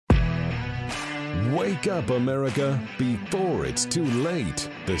Wake up, America, before it's too late.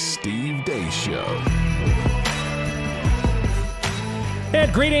 The Steve Deace Show.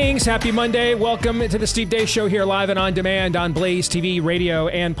 And greetings. Happy Monday. Welcome to the Steve Deace Show here live and on demand on Blaze TV, radio,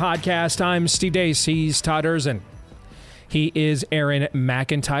 and podcast. I'm Steve Deace. He's Todd Erzin. He is Aaron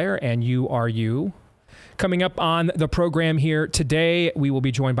McIntyre, and you are you. Coming up on the program here today, we will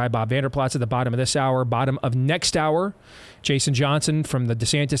be joined by Bob Vander at the bottom of this hour, bottom of next hour. Jason Johnson from the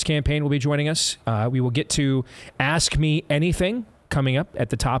DeSantis campaign will be joining us. We will get to Ask Me Anything coming up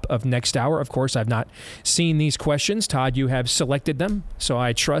at the top of next hour. Of course, I've not seen these questions. Todd, you have selected them, so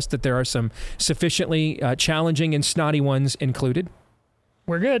I trust that there are some sufficiently challenging and snotty ones included.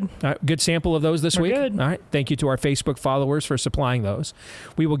 We're good. Good sample of those this week. Good. All right. Thank you to our Facebook followers for supplying those.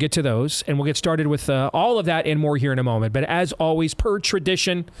 We will get to those, and we'll get started with all of that and more here in a moment. But as always, per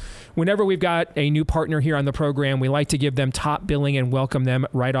tradition, whenever we've got a new partner here on the program, we like to give them top billing and welcome them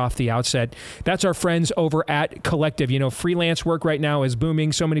right off the outset. That's our friends over at Collective. You know, freelance work right now is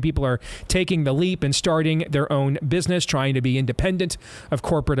booming. So many people are taking the leap and starting their own business, trying to be independent of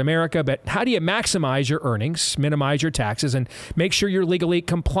corporate America. But how do you maximize your earnings, minimize your taxes, and make sure you're legally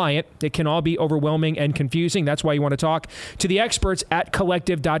compliant? It can all be overwhelming and confusing. That's why you want to talk to the experts at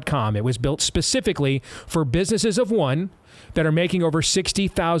collective.com. It was built specifically for businesses of one that are making over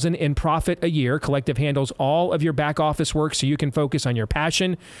 $60,000 in profit a year. Collective handles all of your back office work so you can focus on your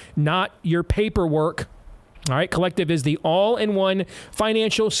passion, not your paperwork. All right, Collective is the all-in-one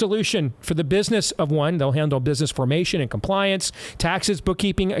financial solution for the business of one. They'll handle business formation and compliance, taxes,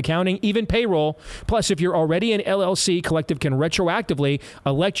 bookkeeping, accounting, even payroll. Plus, if you're already an LLC, Collective can retroactively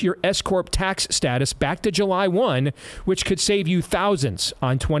elect your S-Corp tax status back to July 1, which could save you thousands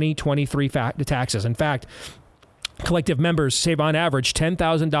on 2023 taxes. In fact, Collective members save on average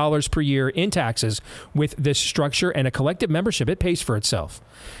 $10,000 per year in taxes with this structure, and a Collective membership, it pays for itself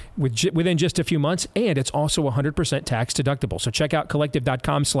within just a few months, and it's also 100% tax deductible. So check out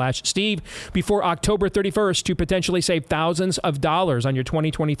collective.com/Steve before October 31st to potentially save thousands of dollars on your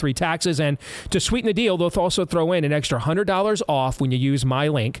 2023 taxes. And to sweeten the deal, they'll also throw in an extra $100 off when you use my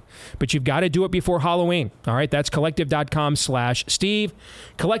link, but you've got to do it before Halloween. All right, that's collective.com/Steve,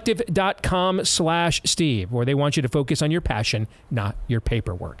 collective.com/Steve, where they want you to focus on your passion, not your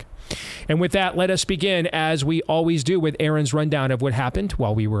paperwork. And with that, let us begin, as we always do, with Aaron's rundown of what happened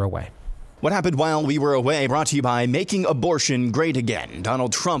while we were away. What happened while we were away, brought to you by Making Abortion Great Again.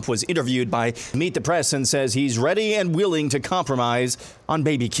 Donald Trump was interviewed by Meet the Press and says he's ready and willing to compromise on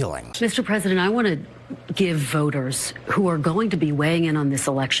baby killing. Mr. President, I want to give voters who are going to be weighing in on this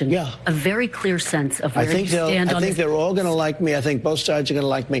election a very clear sense of where you stand on this. I think they're all going to like me. I think both sides are going to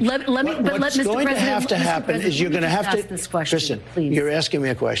like me. What's going to have to happen is you're going to have to this question. Listen, please. You're asking me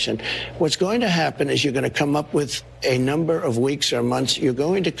a question. What's going to happen is you're going to come up with a number of weeks or months. You're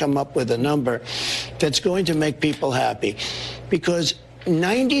going to come up with a number that's going to make people happy, because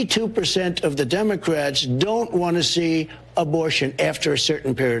 92% of the Democrats don't want to see abortion after a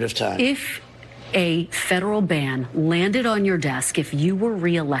certain period of time. If a federal ban landed on your desk, if you were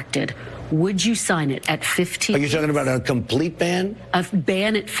reelected, would you sign it at 15 weeks? Are you talking about a complete ban? A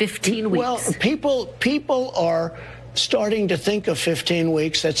ban at 15 weeks. Well, people are starting to think of 15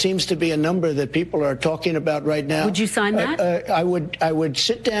 weeks. That seems to be a number that people are talking about right now. Would you sign that? I would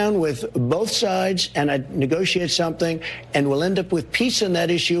sit down with both sides and I'd negotiate something, and we'll end up with peace on that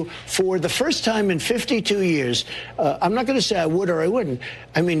issue for the first time in 52 years. I'm not going to say I would or I wouldn't.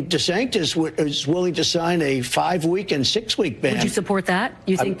 I mean, DeSantis is willing to sign a 5-week and 6-week ban. Would you support that?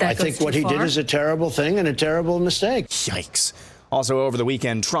 You think that goes too far? I think what he did is a terrible thing and a terrible mistake. Yikes. Also over the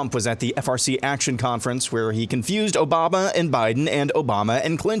weekend, Trump was at the FRC Action Conference where he confused Obama and Biden and Obama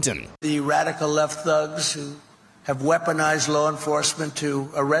and Clinton. The radical left thugs who have weaponized law enforcement to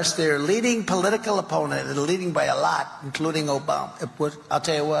arrest their leading political opponent, and leading by a lot, including Obama. I'll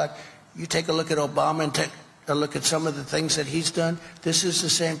tell you what, you take a look at Obama and take a look at some of the things that he's done. This is the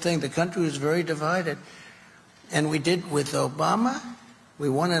same thing. The country is very divided. And we did with Obama. We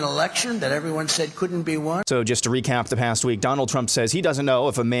won an election that everyone said couldn't be won. So just to recap the past week, Donald Trump says he doesn't know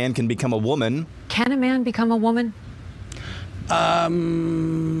if a man can become a woman. Can a man become a woman?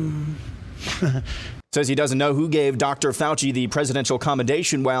 Says he doesn't know who gave Dr. Fauci the presidential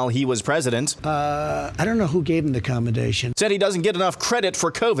commendation while he was president. I don't know who gave him the commendation. Said he doesn't get enough credit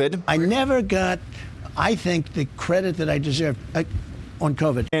for COVID. I never got, I think, the credit that I deserve. On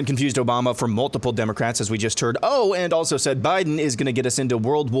COVID. And confused Obama for multiple Democrats, as we just heard. Oh, and also said Biden is going to get us into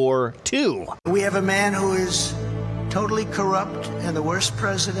World War II. We have a man who is totally corrupt and the worst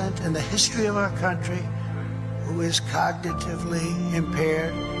president in the history of our country, who is cognitively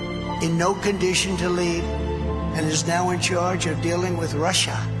impaired, in no condition to lead, and is now in charge of dealing with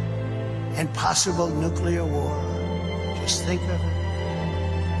Russia. and possible nuclear war. Just think of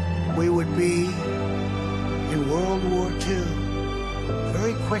it. We would be in World War II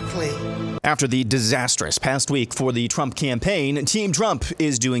very quickly. After the disastrous past week for the Trump campaign, Team Trump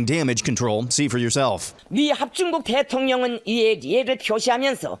is doing damage control. See for yourself. 미 합중국 대통령은 이에 리해를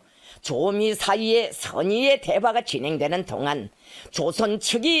표시하면서 조미 사이의 선의의 대화가 진행되는 동안 조선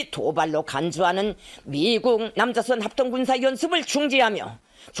측이 도발로 간주하는 미국 남자선 합동군사 연습을 중지하며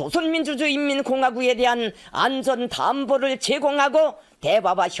조선민주주의인민공화국에 대한 안전 담보를 제공하고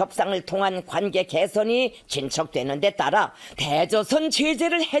대화와 협상을 통한 관계 개선이 진척되는 데 따라 대조선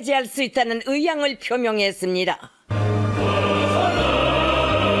제재를 해제할 수 있다는 의향을 표명했습니다.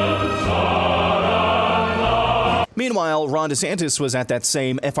 Meanwhile, Ron DeSantis was at that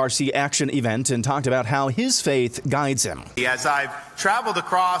same FRC Action event and talked about how his faith guides him. As I've traveled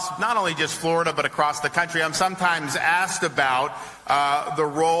across not only just Florida but across the country, I'm sometimes asked about the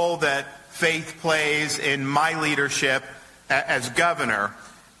role that faith plays in my leadership as governor.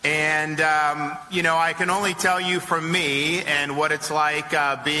 And, I can only tell you from me and what it's like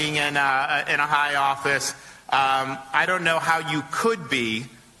being in a high office. I don't know how you could be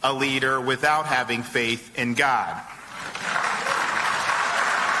a leader without having faith in God.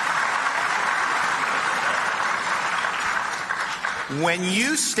 When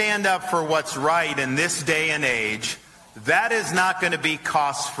you stand up for what's right in this day and age, that is not going to be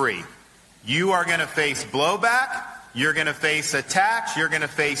cost-free. You are going to face blowback, you're going to face attacks, you're going to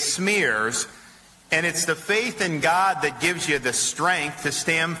face smears, and it's the faith in God that gives you the strength to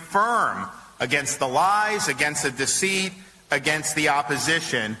stand firm against the lies, against the deceit, against the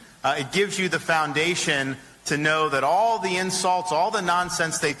opposition. It gives you the foundation to know that all the insults, all the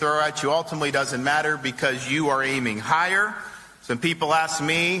nonsense they throw at you ultimately doesn't matter because you are aiming higher. Some people ask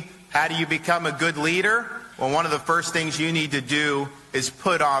me, how do you become a good leader? Well, one of the first things you need to do is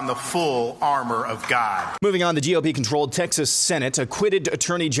put on the full armor of God. Moving on, the GOP-controlled Texas Senate acquitted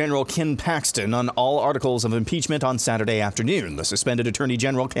Attorney General Ken Paxton on all articles of impeachment on Saturday afternoon. The suspended Attorney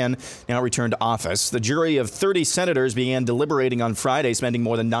General can now return to office. The jury of 30 senators began deliberating on Friday, spending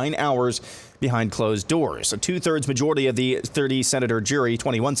more than 9 hours behind closed doors. A two-thirds majority of the 30-senator jury,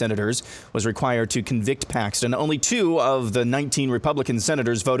 21 senators, was required to convict Paxton. Only 2 of the 19 Republican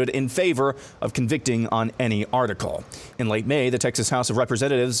senators voted in favor of convicting on any article. In late May, the Texas House of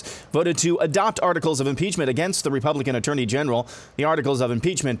Representatives voted to adopt articles of impeachment against the Republican Attorney General. The articles of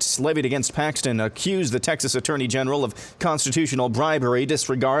impeachment levied against Paxton accused the Texas Attorney General of constitutional bribery,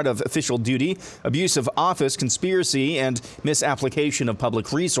 disregard of official duty, abuse of office, conspiracy, and misapplication of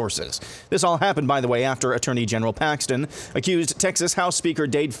public resources. This all happened, by the way, after Attorney General Paxton accused Texas House Speaker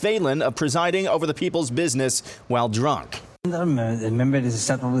Dade Phelan of presiding over the people's business while drunk. The amendment is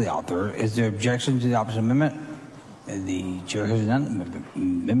acceptable to the author. Is there objection to the opposite amendment? The chair has none. The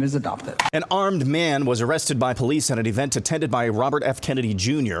amendment is adopted. An armed man was arrested by police at an event attended by Robert F. Kennedy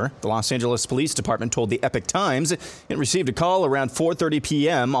Jr. The Los Angeles Police Department told the Epic Times it received a call around 4:30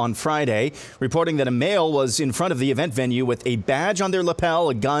 p.m. on Friday, reporting that a male was in front of the event venue with a badge on their lapel,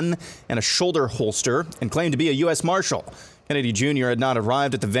 a gun, and a shoulder holster, and claimed to be a U.S. Marshal. Kennedy Jr. had not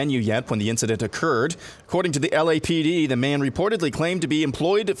arrived at the venue yet when the incident occurred. According to the LAPD, the man reportedly claimed to be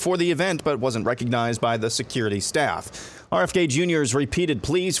employed for the event but wasn't recognized by the security staff. RFK Jr.'s repeated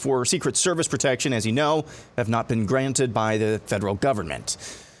pleas for Secret Service protection, as you know, have not been granted by the federal government.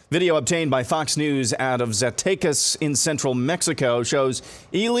 Video obtained by Fox News out of Zacatecas in central Mexico shows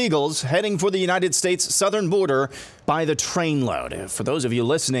illegals heading for the United States southern border by the trainload. For those of you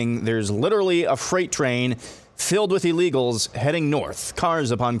listening, there's literally a freight train filled with illegals heading north.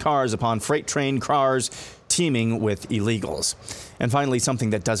 Cars upon freight train cars teeming with illegals. And finally,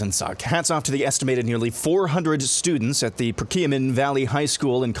 something that doesn't suck. Hats off to the estimated nearly 400 students at the Perkiomen Valley High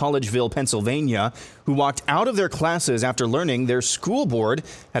School in Collegeville, Pennsylvania, who walked out of their classes after learning their school board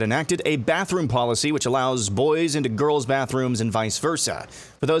had enacted a bathroom policy which allows boys into girls' bathrooms and vice versa.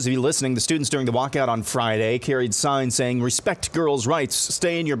 For those of you listening, the students during the walkout on Friday carried signs saying, "Respect girls' rights,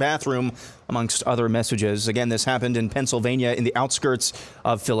 stay in your bathroom," amongst other messages. Again, this happened in Pennsylvania in the outskirts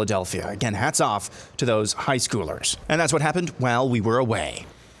of Philadelphia. Again, hats off to those high schoolers. And that's what happened while we were away.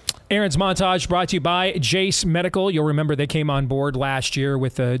 Aaron's Montage brought to you by Jace Medical. You'll remember they came on board last year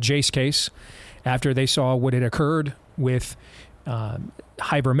with the Jace case after they saw what had occurred with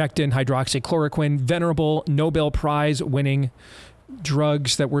ivermectin, hydroxychloroquine, venerable Nobel Prize winning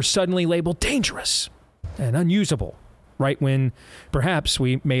drugs that were suddenly labeled dangerous and unusable right when perhaps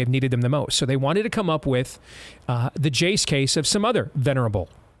we may have needed them the most. So they wanted to come up with the Jace case of some other venerable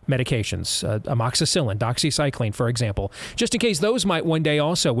medications, amoxicillin, doxycycline, for example, just in case those might one day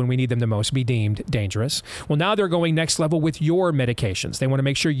also, when we need them the most, be deemed dangerous. Well, now they're going next level with your medications. They want to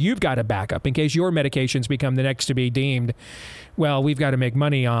make sure you've got a backup in case your medications become the next to be deemed, well, we've got to make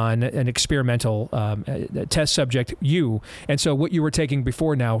money on an experimental test subject, you. And so what you were taking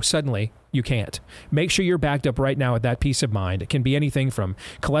before now, suddenly you can't. Make sure you're backed up right now with that peace of mind. It can be anything from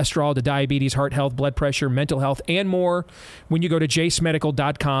cholesterol to diabetes, heart health, blood pressure, mental health, and more. When you go to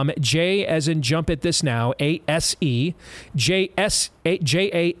JaceMedical.com, J as in jump at this now, A-S-E, J-A-S-E,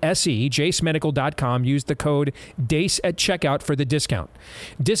 JaceMedical.com. Use the code DACE at checkout for the discount.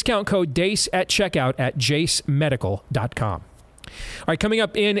 Discount code DACE at checkout at JaceMedical.com. All right, coming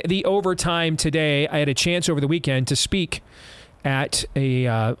up in the overtime today, I had a chance over the weekend to speak at a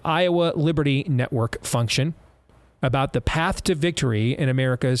Iowa Liberty Network function about the path to victory in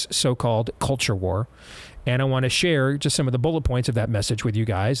America's so-called culture war. And I want to share just some of the bullet points of that message with you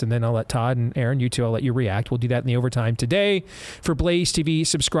guys. And then I'll let Todd and Aaron, you two, I'll let you react. We'll do that in the overtime today. For Blaze TV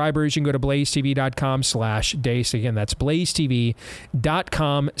subscribers, you can go to blazetv.com/Dace. Again, that's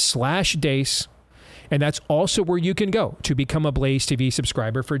blazetv.com/Dace. And that's also where you can go to become a Blaze TV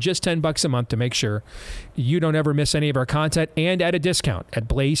subscriber for just $10 a month to make sure you don't ever miss any of our content, and at a discount at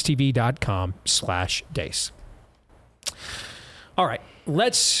blazetv.com/Dace. All right,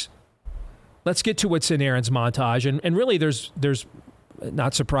 let's get to what's in Aaron's montage. And really, there's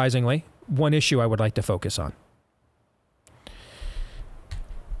not surprisingly, one issue I would like to focus on.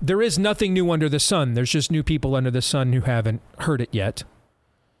 There is nothing new under the sun. There's just new people under the sun who haven't heard it yet.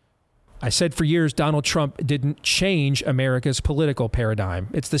 I said for years, Donald Trump didn't change America's political paradigm.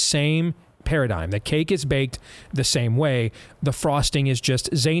 It's the same paradigm. The cake is baked the same way. The frosting is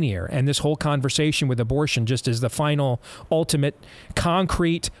just zanier. And this whole conversation with abortion just is the final, ultimate,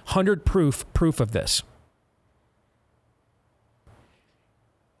 concrete, 100 proof of this.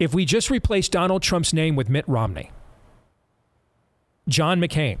 If we just replace Donald Trump's name with Mitt Romney, John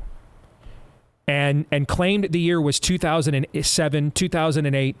McCain, and claimed the year was 2007,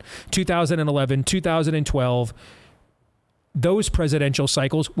 2008, 2011, 2012, those presidential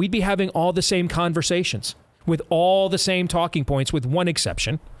cycles, we'd be having all the same conversations with all the same talking points, with one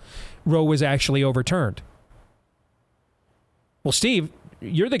exception. Roe was actually overturned. Well, Steve,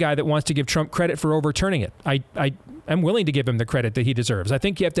 you're the guy that wants to give Trump credit for overturning it. I'm willing to give him the credit that he deserves. I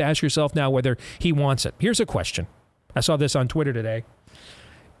think you have to ask yourself now whether he wants it. Here's a question. I saw this on Twitter today,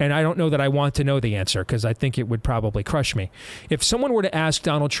 and I don't know that I want to know the answer because I think it would probably crush me. If someone were to ask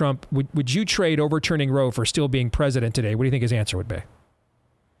Donald Trump, would you trade overturning Roe for still being president today? What do you think his answer would be?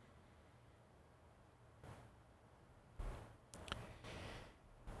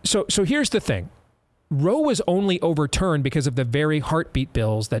 So here's the thing. Roe was only overturned because of the very heartbeat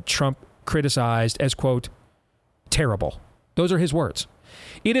bills that Trump criticized as, quote, terrible. Those are his words.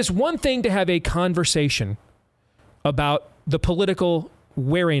 It is one thing to have a conversation about the political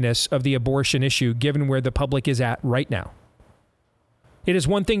wariness of the abortion issue, given where the public is at right now. It is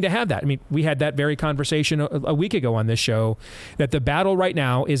one thing to have that. I mean, we had that very conversation a week ago on this show, that the battle right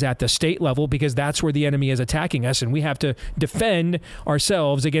now is at the state level because that's where the enemy is attacking us, and we have to defend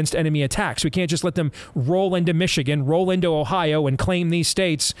ourselves against enemy attacks. We can't just let them roll into Michigan, roll into Ohio, and claim these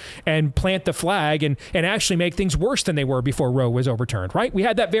states and plant the flag and actually make things worse than they were before Roe was overturned, right? We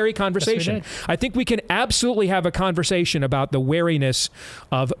had that very conversation. Yes, I think we can absolutely have a conversation about the wariness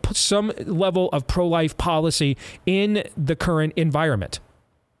of some level of pro-life policy in the current environment.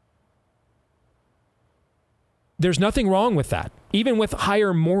 There's nothing wrong with that, even with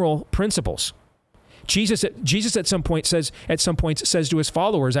higher moral principles. Jesus at some point says to his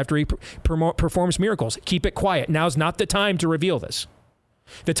followers after he performs miracles, keep it quiet. Now's not the time to reveal this.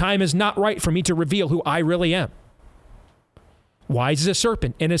 The time is not right for me to reveal who I really am. Wise as a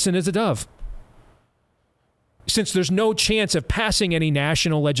serpent, innocent as a dove. Since there's no chance of passing any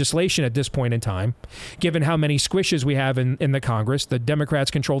national legislation at this point in time, given how many squishes we have in the Congress, the Democrats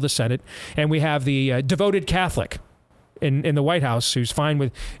control the Senate, and we have the devoted Catholic in the White House who's fine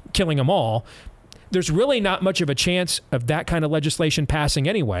with killing them all, there's really not much of a chance of that kind of legislation passing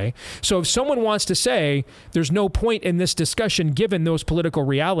anyway. So if someone wants to say there's no point in this discussion given those political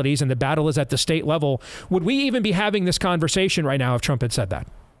realities and the battle is at the state level, would we even be having this conversation right now if Trump had said that?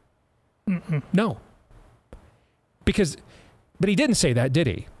 No. But he didn't say that, did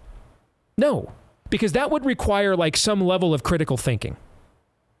he? No, because that would require like some level of critical thinking.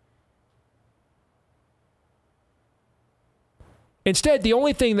 Instead, the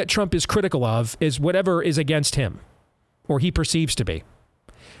only thing that Trump is critical of is whatever is against him, or he perceives to be.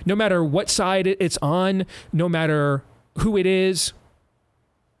 No matter what side it's on, no matter who it is.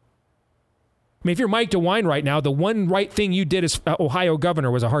 I mean, if you're Mike DeWine right now, the one right thing you did as Ohio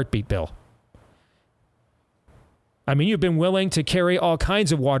governor was a heartbeat bill. I mean, you've been willing to carry all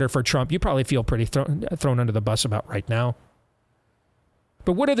kinds of water for Trump. You probably feel pretty thrown under the bus about right now.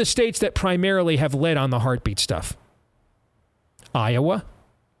 But what are the states that primarily have led on the heartbeat stuff? Iowa.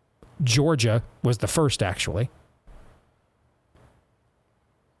 Georgia was the first, actually.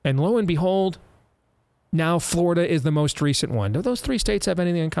 And lo and behold, now Florida is the most recent one. Do those three states have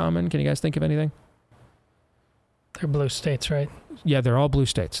anything in common? Can you guys think of anything? They're blue states, right? Yeah, they're all blue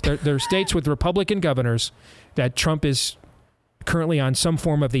states. They're states with Republican governors that Trump is currently on some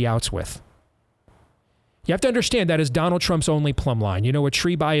form of the outs with. You have to understand that is Donald Trump's only plumb line. You know, a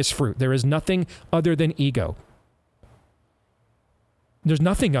tree by his fruit. There is nothing other than ego. There's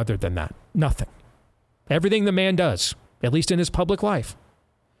nothing other than that. Nothing. Everything the man does, at least in his public life,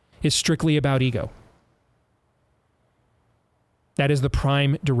 is strictly about ego. That is the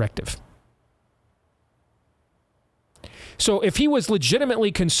prime directive. So if he was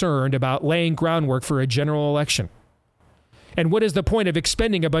legitimately concerned about laying groundwork for a general election, and what is the point of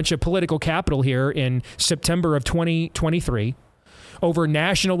expending a bunch of political capital here in September of 2023 over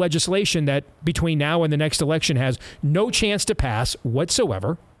national legislation that between now and the next election has no chance to pass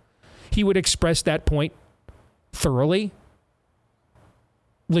whatsoever? He would express that point thoroughly,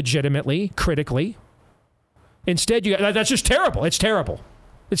 legitimately, critically. Instead, that's just terrible. It's terrible.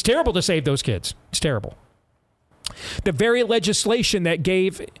 It's terrible to save those kids. It's terrible. The very legislation that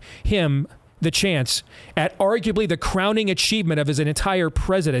gave him the chance at arguably the crowning achievement of his entire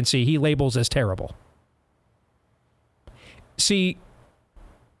presidency, he labels as terrible. See,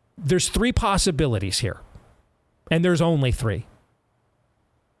 there's three possibilities here, and there's only three.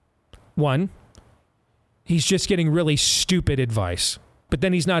 One, he's just getting really stupid advice, but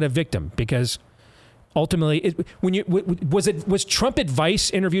then he's not a victim because ultimately, was Trump Advice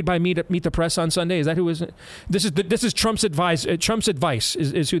interviewed by Meet the Press on Sunday? Is that who was? This is Trump's advice. Trump's Advice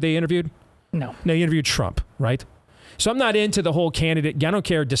is who they interviewed. No, they interviewed Trump, right? So I'm not into the whole candidate. I don't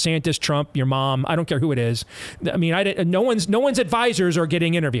care DeSantis, Trump, your mom. I don't care who it is. I mean, no one's advisors are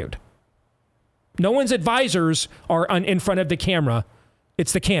getting interviewed. No one's advisors are in front of the camera.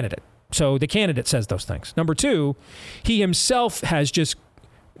 It's the candidate. So the candidate says those things. Number two, he himself has just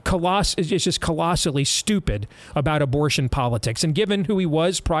is just colossally stupid about abortion politics. And given who he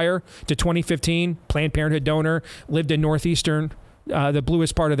was prior to 2015, Planned Parenthood donor, lived in northeastern, the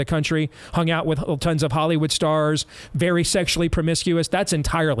bluest part of the country, hung out with tons of Hollywood stars, very sexually promiscuous, that's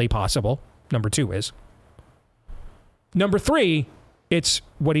entirely possible. Number two is. Number three, it's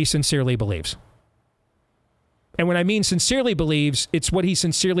what he sincerely believes. And when I mean sincerely believes, it's what he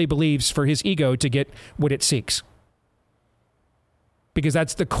sincerely believes for his ego to get what it seeks. Because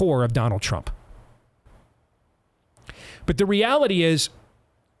that's the core of Donald Trump. But the reality is,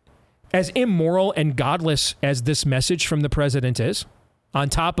 as immoral and godless as this message from the president is, on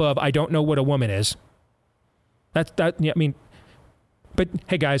top of, I don't know what a woman is, but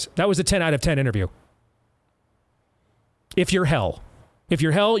hey guys, that was a 10 out of 10 interview. If you're hell,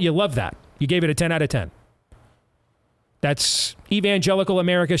 you love that. You gave it a 10 out of 10. That's evangelical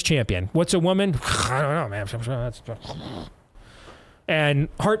America's champion. What's a woman? I don't know, man. And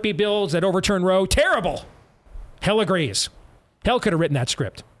heartbeat bills that overturn Roe, terrible. Hell agrees. Hell could have written that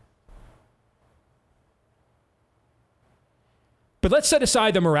script. But let's set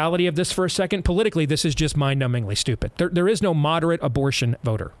aside the morality of this for a second. Politically, this is just mind-numbingly stupid. There is no moderate abortion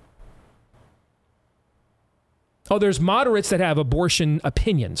voter. Oh, there's moderates that have abortion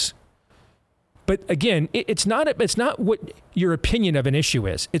opinions. But again, it's not what your opinion of an issue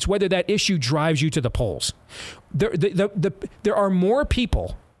is. It's whether that issue drives you to the polls. There are more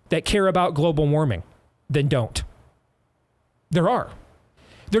people that care about global warming than don't. There are.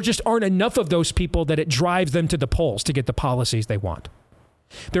 There just aren't enough of those people that it drives them to the polls to get the policies they want.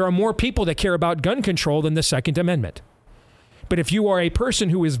 There are more people that care about gun control than the Second Amendment. But if you are a person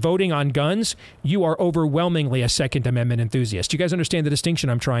who is voting on guns, you are overwhelmingly a Second Amendment enthusiast. Do you guys understand the distinction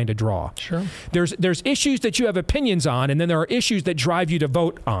I'm trying to draw? Sure. There's issues that you have opinions on, and then there are issues that drive you to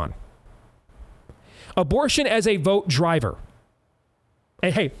vote on. Abortion as a vote driver.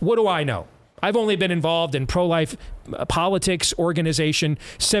 And hey, what do I know? I've only been involved in pro-life politics organization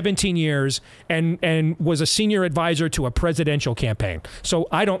 17 years and was a senior advisor to a presidential campaign. So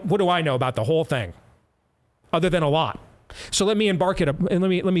what do I know about the whole thing? Other than a lot. So let me embark it up and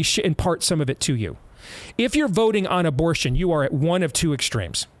let me impart some of it to you. If you're voting on abortion, you are at one of two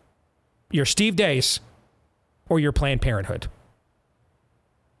extremes. You're Steve Deace or you're Planned Parenthood.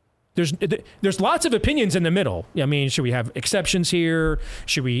 There's lots of opinions in the middle. I mean, should we have exceptions here?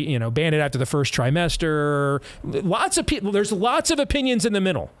 Should we, ban it after the first trimester? There's lots of opinions in the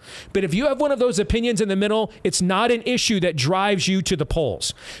middle. But if you have one of those opinions in the middle, it's not an issue that drives you to the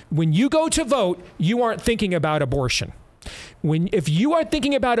polls. When you go to vote, you aren't thinking about abortion. If you are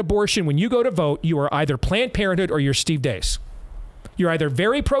thinking about abortion when you go to vote, you are either Planned Parenthood or you're Steve Deace. You're either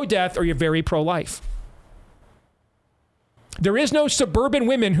very pro-death or you're very pro-life. There is no suburban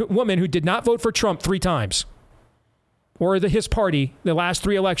woman who did not vote for Trump 3 times, or his party the last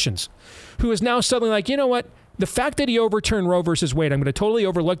 3 elections, who is now suddenly like, you know what? The fact that he overturned Roe versus Wade, I'm going to totally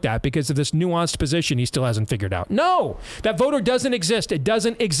overlook that because of this nuanced position he still hasn't figured out. No, that voter doesn't exist. It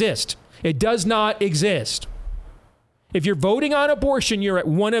doesn't exist. It does not exist. If you're voting on abortion, you're at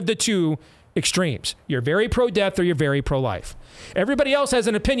one of the 2 extremes. You're very pro-death or you're very pro-life. Everybody else has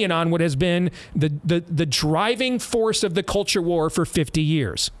an opinion on what has been the driving force of the culture war for 50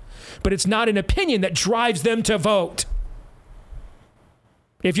 years. But it's not an opinion that drives them to vote.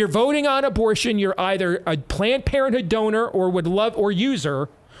 If you're voting on abortion, you're either a Planned Parenthood donor or would love or user,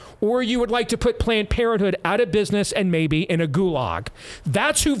 or you would like to put Planned Parenthood out of business and maybe in a gulag.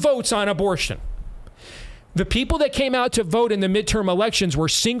 That's who votes on abortion. The people that came out to vote in the midterm elections were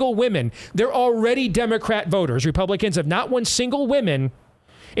single women. They're already Democrat voters. Republicans have not won single women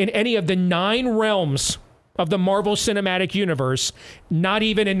in any of the 9 realms of the Marvel Cinematic Universe, not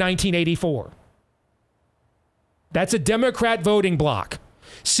even in 1984. That's a Democrat voting bloc.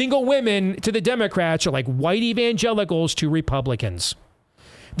 Single women to the Democrats are like white evangelicals to Republicans.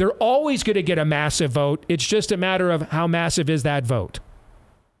 They're always going to get a massive vote. It's just a matter of how massive is that vote.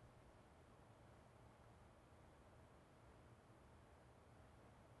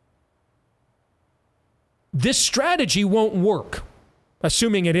 This strategy won't work,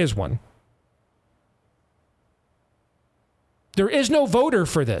 assuming it is one. There is no voter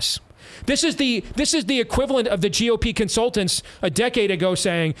for this. This is the equivalent of the GOP consultants a decade ago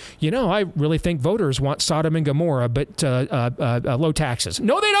saying, I really think voters want Sodom and Gomorrah, but low taxes.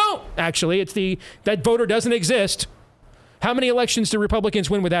 No, they don't. Actually, that voter doesn't exist. How many elections do Republicans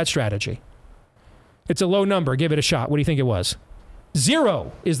win with that strategy? It's a low number. Give it a shot. What do you think it was?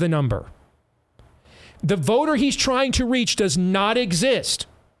 0 is the number. The voter he's trying to reach does not exist.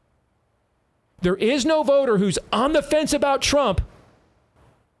 There is no voter who's on the fence about Trump,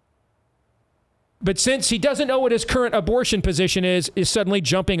 but since he doesn't know what his current abortion position is suddenly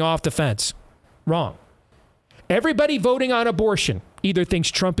jumping off the fence. Wrong. Everybody voting on abortion either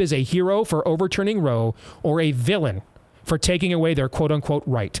thinks Trump is a hero for overturning Roe or a villain for taking away their quote-unquote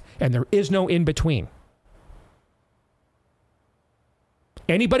right, and there is no in-between.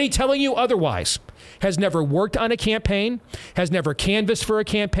 Anybody telling you otherwise has never worked on a campaign, has never canvassed for a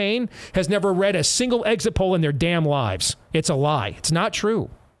campaign, has never read a single exit poll in their damn lives. It's a lie. It's not true.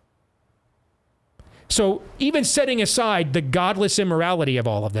 So even setting aside the godless immorality of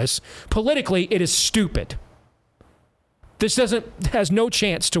all of this, politically, it is stupid. This has no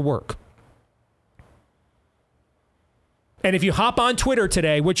chance to work. And if you hop on Twitter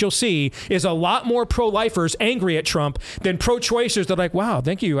today, what you'll see is a lot more pro-lifers angry at Trump than pro-choicers that are like, wow,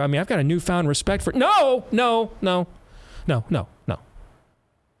 thank you. I mean, I've got a newfound respect for... No.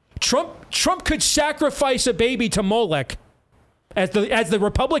 Trump could sacrifice a baby to Molech as the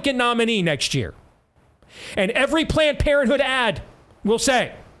Republican nominee next year. And every Planned Parenthood ad will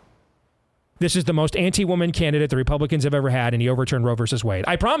say, this is the most anti-woman candidate the Republicans have ever had, and he overturned Roe versus Wade.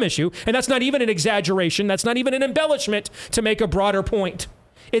 I promise you, and that's not even an exaggeration, that's not even an embellishment to make a broader point.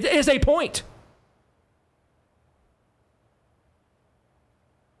 It is a point.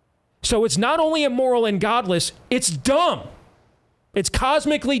 So it's not only immoral and godless, it's dumb. It's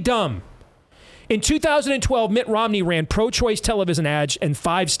cosmically dumb. In 2012, Mitt Romney ran pro-choice television ads in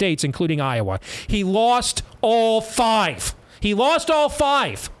 5 states, including Iowa. He lost all 5. He lost all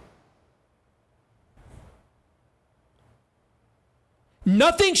 5.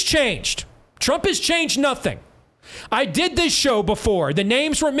 Nothing's changed. Trump has changed nothing. I did this show before. The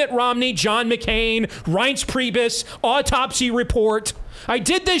names were Mitt Romney, John McCain, Reince Priebus, Autopsy Report. I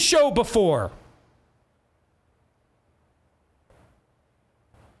did this show before.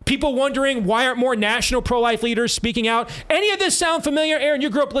 People wondering why aren't more national pro-life leaders speaking out? Any of this sound familiar? Aaron,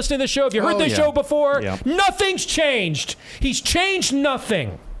 you grew up listening to the show. Have you heard this show before? Yeah. Nothing's changed. He's changed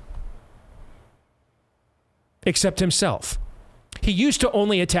nothing. Except himself. He used to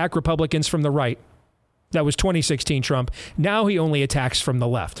only attack Republicans from the right. That was 2016 Trump. Now he only attacks from the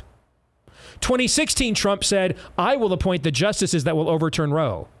left. 2016 Trump said, I will appoint the justices that will overturn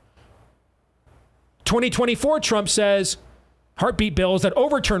Roe. 2024 Trump says, heartbeat bills that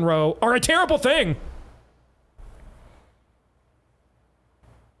overturn Roe are a terrible thing.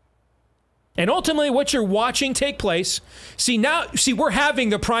 And ultimately, what you're watching take place, we're having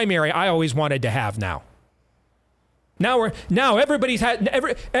the primary I always wanted to have now. Now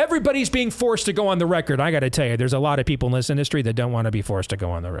everybody's being forced to go on the record. I got to tell you, there's a lot of people in this industry that don't want to be forced to go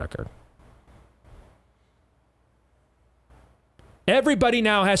on the record. Everybody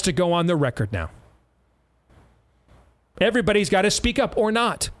now has to go on the record now. Everybody's got to speak up or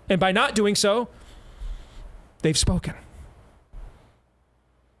not. And by not doing so, they've spoken.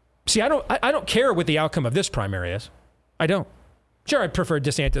 See, I don't care what the outcome of this primary is. I don't. Sure, I'd prefer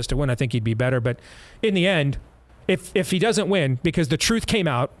DeSantis to win. I think he'd be better. But in the end, if he doesn't win because the truth came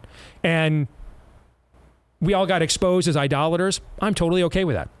out and we all got exposed as idolaters, I'm totally okay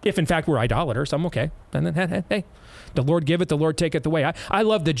with that. If in fact we're idolaters, I'm okay. And then, hey, the Lord giveth, the Lord taketh away. I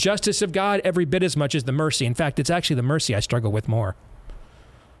love the justice of God every bit as much as the mercy. In fact, it's actually the mercy I struggle with more.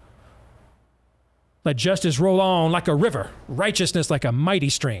 Let justice roll on like a river, righteousness like a mighty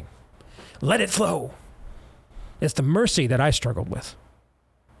stream. Let it flow. It's the mercy that I struggled with.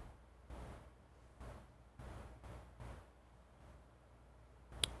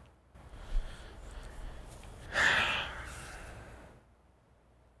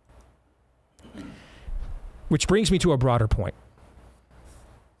 Which brings me to a broader point.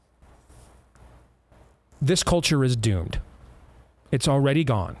 This culture is doomed. It's already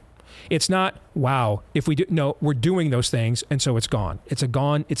gone. It's not, wow, if we do, no, we're doing those things, and so it's gone. It's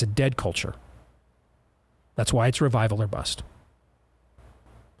a dead culture. That's why it's revival or bust.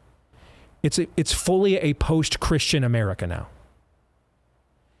 It's fully a post-Christian America now.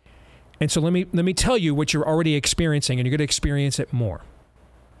 And so let me tell you what you're already experiencing, and you're going to experience it more.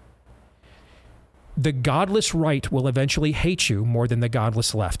 The godless right will eventually hate you more than the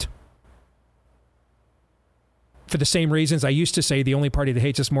godless left. For the same reasons I used to say the only party that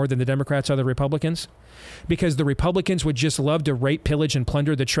hates us more than the Democrats are the Republicans. Because the Republicans would just love to rape, pillage, and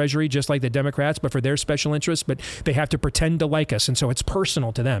plunder the Treasury just like the Democrats, but for their special interests, but they have to pretend to like us, and so it's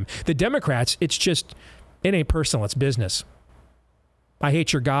personal to them. The Democrats, it ain't personal, it's business. I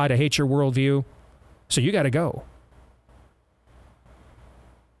hate your God, I hate your worldview, so you got to go.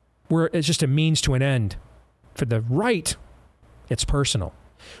 It's just a means to an end. For the right, it's personal.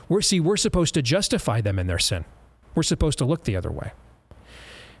 We're supposed to justify them in their sin. We're supposed to look the other way.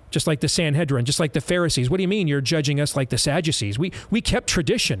 Just like the Sanhedrin, just like the Pharisees. What do you mean you're judging us like the Sadducees? We kept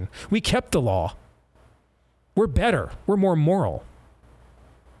tradition. We kept the law. We're better. We're more moral.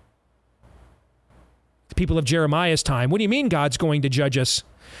 The people of Jeremiah's time, what do you mean God's going to judge us?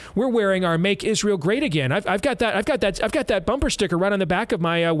 We're wearing our "Make Israel Great Again." I've got that bumper sticker right on the back of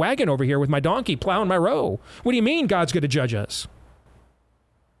my wagon over here with my donkey plowing my row. What do you mean God's going to judge us?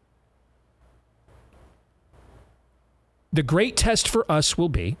 The great test for us will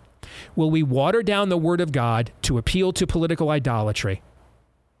be, will we water down the Word of God to appeal to political idolatry?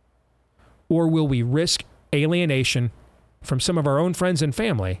 Or will we risk alienation from some of our own friends and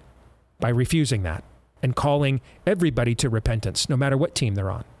family by refusing that and calling everybody to repentance, no matter what team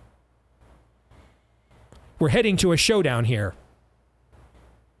they're on? We're heading to a showdown here.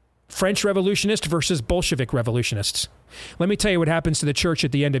 French revolutionists versus Bolshevik revolutionists. Let me tell you what happens to the church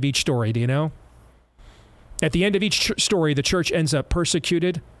at the end of each story. Do you know? At the end of each story, the church ends up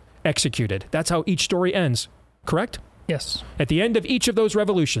persecuted, executed. That's how each story ends. Correct? Yes. At the end of each of those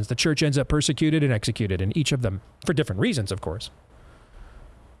revolutions, the church ends up persecuted and executed in each of them, for different reasons, of course.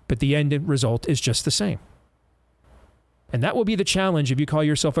 But the end result is just the same. And that will be the challenge if you call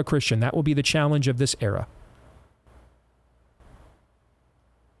yourself a Christian. That will be the challenge of this era.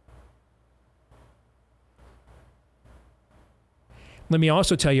 Let me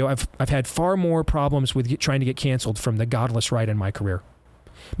also tell you, I've had far more problems with trying to get canceled from the godless right in my career.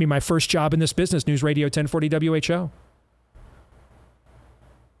 I mean, my first job in this business, News Radio 1040 WHO.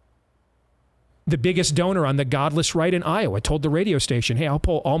 The biggest donor on the godless right in Iowa told the radio station, hey, I'll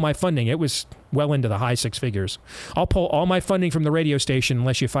pull all my funding. It was well into the high six figures. I'll pull all my funding from the radio station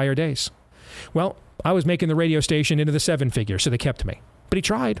unless you fire Dace. Well, I was making the radio station into the seven figures, so they kept me. But he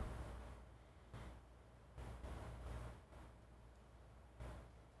tried.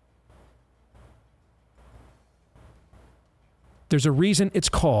 There's a reason it's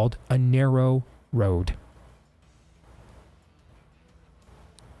called a narrow road.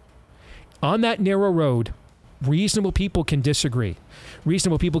 On that narrow road, reasonable people can disagree.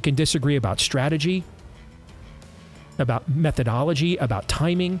 Reasonable people can disagree about strategy, about methodology, about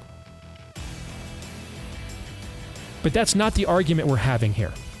timing. But that's not the argument we're having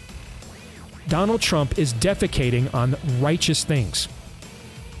here. Donald Trump is defecating on righteous things.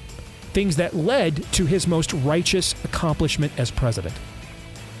 Things that led to his most righteous accomplishment as president.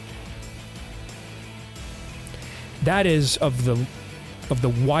 That is of the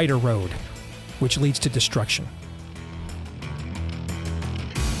wider road. which leads to destruction.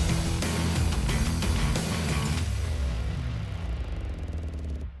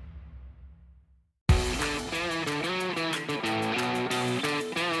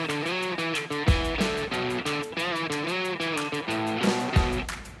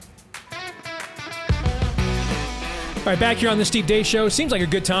 All right, back here on the Steve Day Show. Seems like a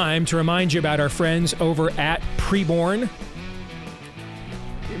good time to remind you about our friends over at Preborn.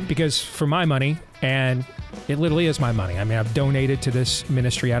 Because for my money, and it literally is my money, I mean, I've donated to this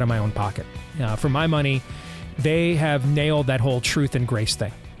ministry out of my own pocket. For my money, they have nailed that whole truth and grace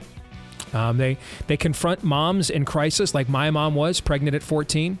thing. They confront moms in crisis like my mom was, pregnant at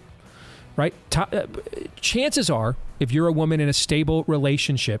 14, right? Chances are, if you're a woman in a stable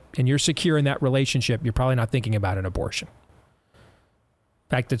relationship and you're secure in that relationship, you're probably not thinking about an abortion. In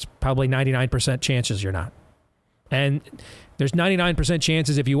fact, it's probably 99% chances you're not. And there's 99%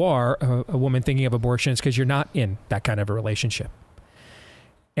 chances if you are a woman thinking of abortion, it's because you're not in that kind of a relationship.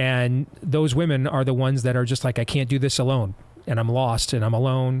 And those women are the ones that are just like, I can't do this alone, and I'm lost, and I'm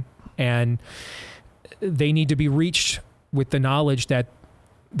alone. And they need to be reached with the knowledge that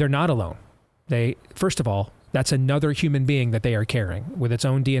they're not alone. First of all, that's another human being that they are carrying with its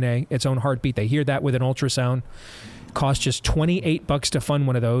own DNA, its own heartbeat. They hear that with an ultrasound. Costs just $28 to fund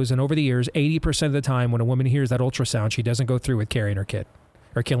one of those. And over the years, 80% of the time when a woman hears that ultrasound, she doesn't go through with carrying her kid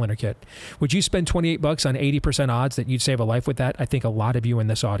or killing her kid. Would you spend $28 on 80% odds that you'd save a life with that? I think a lot of you in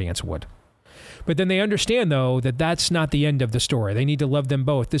this audience would. But then they understand, though, that that's not the end of the story. They need to love them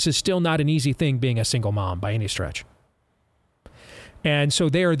both. This is still not an easy thing being a single mom by any stretch. And so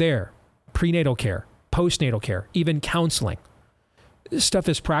they are there. Prenatal care, postnatal care, even counseling. This stuff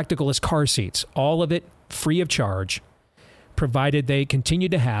is practical as car seats. All of it free of charge, provided they continue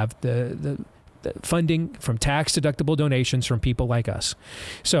to have the funding from tax-deductible donations from people like us.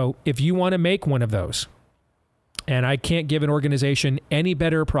 So if you want to make one of those, and I can't give an organization any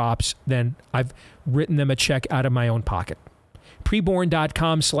better props than I've written them a check out of my own pocket.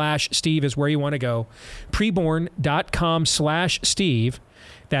 Preborn.com/Steve is where you want to go. Preborn.com/Steve.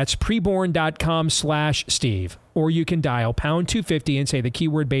 That's preborn.com/Steve. Or you can dial pound 250 and say the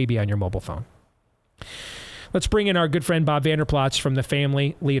keyword baby on your mobile phone. Let's bring in our good friend Bob Vander from the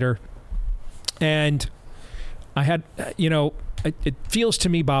Family Leader. And I had, it feels to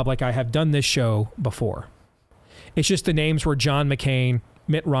me, Bob, like I have done this show before. It's just the names were John McCain,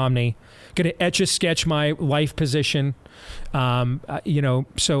 Mitt Romney. Going to etch a sketch my life position. So I'm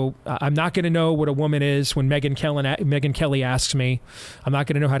not going to know what a woman is when Megyn Kelly asks me. I'm not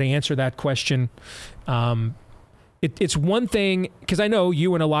going to know how to answer that question. It's one thing, because I know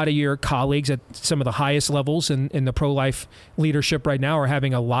you and a lot of your colleagues at some of the highest levels in the pro-life leadership right now are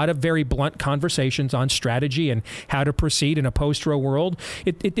having a lot of very blunt conversations on strategy and how to proceed in a post-Roe world.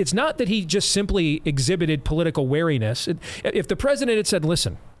 It's not that he just simply exhibited political wariness. If the president had said,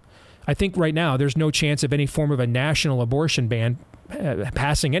 listen, I think right now there's no chance of any form of a national abortion ban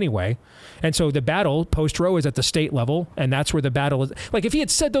passing anyway. And so the battle post-Roe is at the state level, and that's where the battle is. Like, if he had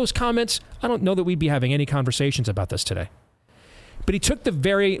said those comments, I don't know that we'd be having any conversations about this today. But he took the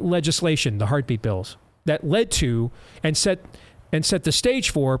very legislation, the heartbeat bills, that led to and set the stage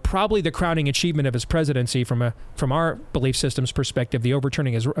for probably the crowning achievement of his presidency from our belief system's perspective, the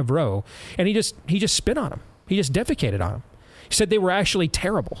overturning of Roe. And he just spit on them. He just defecated on them. He said they were actually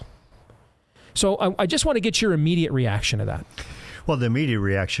terrible. So I just want to get your immediate reaction to that. Well, the immediate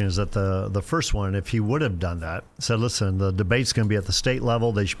reaction is that the first one, if he would have done that, said, listen, the debate's going to be at the state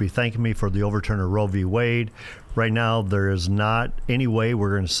level. They should be thanking me for the overturn of Roe v. Wade. Right now, there is not any way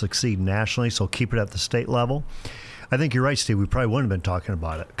we're going to succeed nationally, so keep it at the state level. I think you're right, Steve. We probably wouldn't have been talking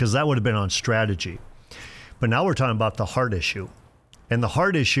about it because that would have been on strategy. But now we're talking about the heart issue. And the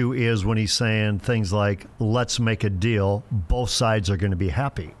heart issue is when he's saying things like, let's make a deal. Both sides are going to be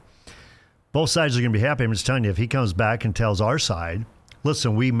happy. Both sides are going to be happy. I'm just telling you, if he comes back and tells our side,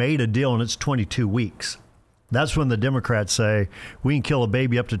 listen, we made a deal and it's 22 weeks. That's when the Democrats say, we can kill a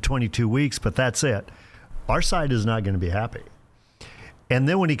baby up to 22 weeks, but that's it. Our side is not going to be happy. And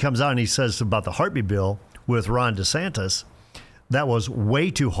then when he comes out and he says about the heartbeat bill with Ron DeSantis, that was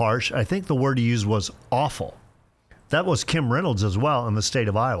way too harsh. I think the word he used was awful. That was Kim Reynolds as well in the state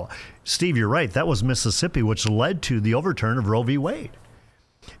of Iowa. Steve, you're right. That was Mississippi, which led to the overturn of Roe v. Wade.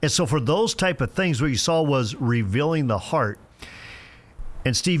 And so for those type of things, what you saw was revealing the heart.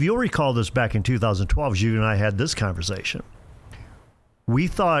 And Steve, you'll recall this back in 2012, as you and I had this conversation. We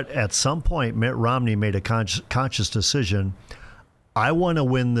thought at some point Mitt Romney made a conscious decision, I want to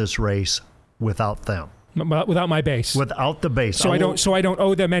win this race without them. Without my base. Without the base. So I don't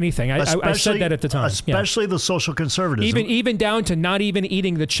owe them anything. I said that at the time. Especially the social conservatism. Even down to not even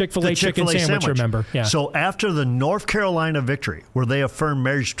eating the Chick-fil-A chicken sandwich, remember? Yeah. So after the North Carolina victory, where they affirmed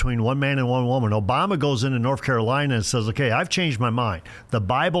marriage between one man and one woman, Obama goes into North Carolina and says, okay, I've changed my mind. The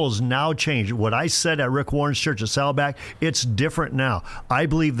Bible has now changed. What I said at Rick Warren's church at Saddleback, it's different now. I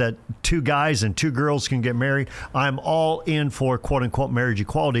believe that 2 guys and 2 girls can get married. I'm all in for quote-unquote marriage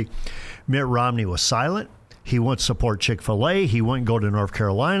equality. Mitt Romney was silent. He wouldn't support Chick-fil-A. He wouldn't go to North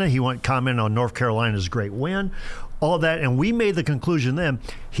Carolina. He wouldn't comment on North Carolina's great win. All of that. And we made the conclusion then,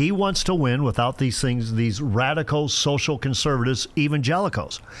 he wants to win without these things, these radical social conservatives,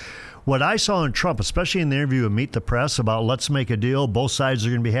 evangelicals. What I saw in Trump, especially in the interview with Meet the Press about let's make a deal, both sides are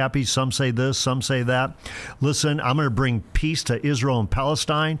going to be happy. Some say this, some say that. Listen, I'm going to bring peace to Israel and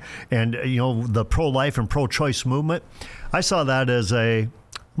Palestine and, the pro-life and pro-choice movement. I saw that as I'm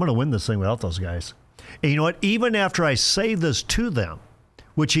going to win this thing without those guys. And you know what? Even after I say this to them,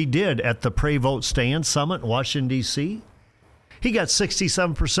 which he did at the Pray Vote Stand Summit in Washington, D.C., he got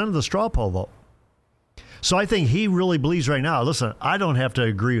 67% of the straw poll vote. So I think he really believes right now, listen, I don't have to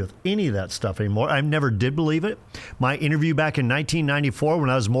agree with any of that stuff anymore. I never did believe it. My interview back in 1994 when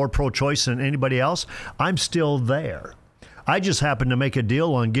I was more pro-choice than anybody else, I'm still there. I just happened to make a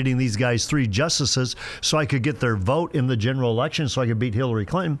deal on getting these guys 3 justices so I could get their vote in the general election so I could beat Hillary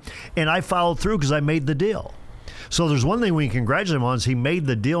Clinton. And I followed through because I made the deal. So there's one thing we can congratulate him on is he made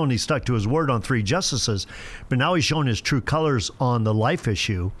the deal and he stuck to his word on 3 justices. But now he's showing his true colors on the life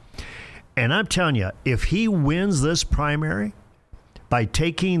issue. And I'm telling you, if he wins this primary by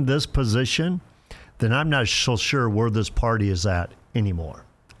taking this position, then I'm not so sure where this party is at anymore.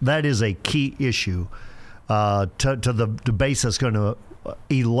 That is a key issue to the base that's going to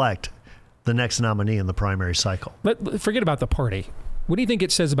elect the next nominee in the primary cycle. But forget about the party. What do you think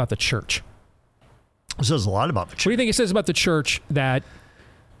it says about the church? It says a lot about the church. What do you think it says about the church that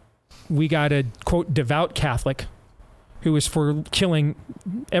we got a, quote, devout Catholic who is for killing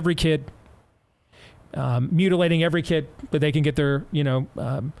every kid, mutilating every kid that they can get their,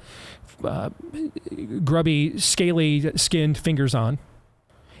 grubby, scaly skinned fingers on.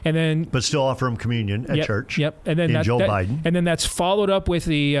 And then, but still offer him communion at church. Yep. And then Biden. And then that's followed up with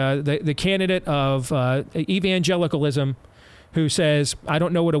the candidate of evangelicalism, who says, "I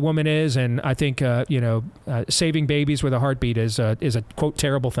don't know what a woman is, and I think saving babies with a heartbeat is a quote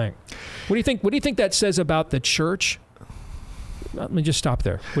terrible thing." What do you think? What do you think that says about the church? Let me just stop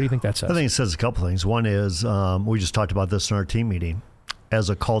there. What do you think that says? I think it says a couple things. One is we just talked about this in our team meeting.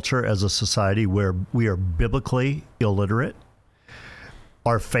 As a culture, as a society, where we are biblically illiterate.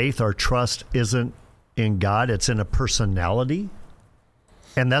 Our faith, our trust isn't in God, it's in a personality.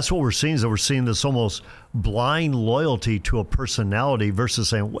 And that's what we're seeing, is that we're seeing this almost blind loyalty to a personality versus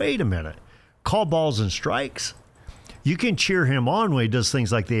saying, wait a minute, call balls and strikes. You can cheer him on when he does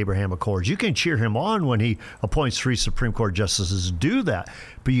things like the Abraham Accords. You can cheer him on when he appoints 3 Supreme Court justices. Do that.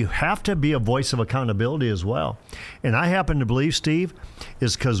 But you have to be a voice of accountability as well. And I happen to believe, Steve,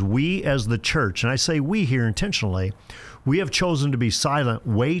 is because we as the church, and I say we here intentionally, we have chosen to be silent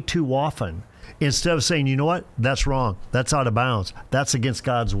way too often instead of saying, you know what, that's wrong. That's out of bounds. That's against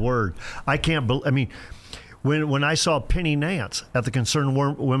God's word. When I saw Penny Nance at the Concerned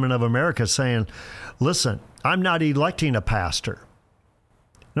Women of America saying, listen, I'm not electing a pastor.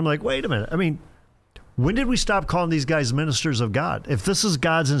 And I'm like, wait a minute. When did we stop calling these guys ministers of God? If this is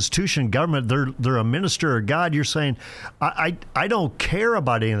God's institution, government, they're a minister of God, you're saying, I don't care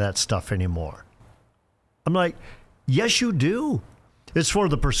about any of that stuff anymore. I'm like, yes, you do. It's for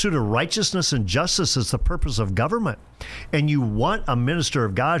the pursuit of righteousness and justice is the purpose of government. And you want a minister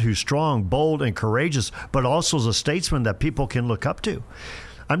of God who's strong, bold, and courageous, but also as a statesman that people can look up to.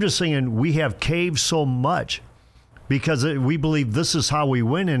 I'm just saying we have caved so much because we believe this is how we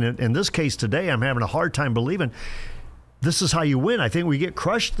win. And in this case today, I'm having a hard time believing this is how you win. I think we get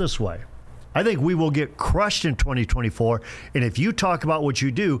crushed this way. I think we will get crushed in 2024. And if you talk about what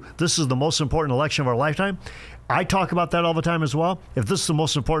you do, this is the most important election of our lifetime. I talk about that all the time as well. If this is the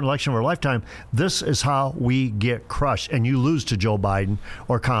most important election of our lifetime, this is how we get crushed. And you lose to Joe Biden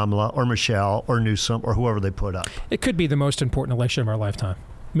or Kamala or Michelle or Newsom or whoever they put up. It could be the most important election of our lifetime.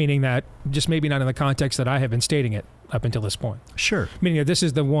 Meaning that just maybe not in the context that I have been stating it up until this point. Sure. Meaning that this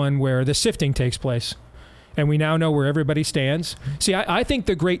is the one where the sifting takes place. And we now know where everybody stands. See, I think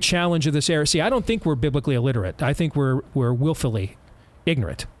the great challenge of this era, I don't think we're biblically illiterate. I think we're willfully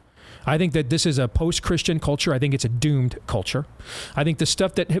ignorant. I think that this is a post-Christian culture. I think it's a doomed culture. I think the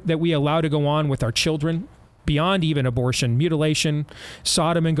stuff that we allow to go on with our children beyond even abortion, mutilation,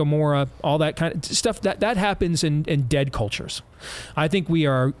 Sodom and Gomorrah, all that kind of stuff, that happens in dead cultures. I think we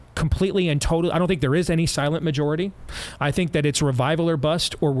are completely and totally, I don't think there is any silent majority. I think that it's revival or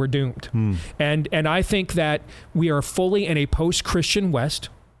bust, or we're doomed. And I think that we are fully in a post-Christian West,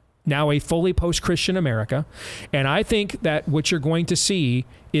 now a fully post-Christian America. And I think that what you're going to see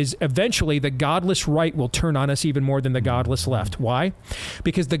is eventually the godless right will turn on us even more than the godless left. Why?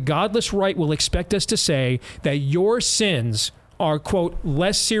 Because the godless right will expect us to say that your sins are, quote,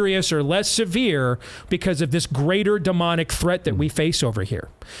 less serious or less severe because of this greater demonic threat that we face over here.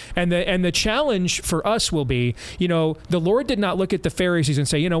 And the challenge for us will be, the Lord did not look at the Pharisees and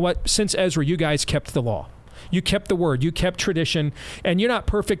say, you know what, since Ezra, you guys kept the law. You kept the word, you kept tradition, and you're not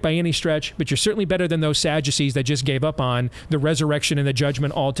perfect by any stretch, but you're certainly better than those Sadducees that just gave up on the resurrection and the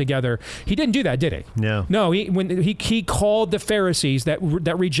judgment altogether. He didn't do that, did he? No. No, he called the Pharisees that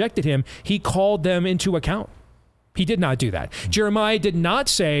rejected him, he called them into account. He did not do that. Jeremiah did not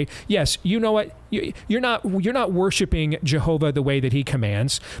say, yes, you know what, you're not worshiping Jehovah the way that he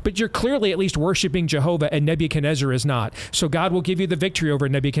commands, but you're clearly at least worshiping Jehovah, and Nebuchadnezzar is not. So God will give you the victory over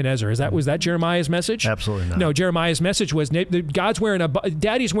Nebuchadnezzar. Was that Jeremiah's message? Absolutely not. No, Jeremiah's message was Daddy's wearing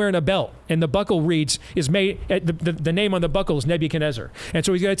a belt, and the buckle reads the name on the buckle is Nebuchadnezzar, and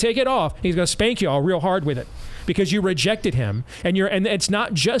so he's going to take it off. He's going to spank you all real hard with it because you rejected him, and it's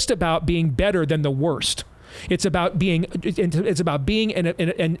not just about being better than the worst. It's about being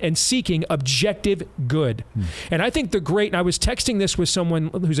and seeking objective good. And I think and I was texting this with someone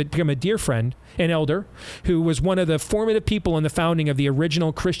who's become a dear friend, an elder, who was one of the formative people in the founding of the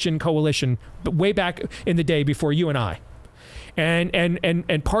original Christian coalition, but way back in the day before you and I.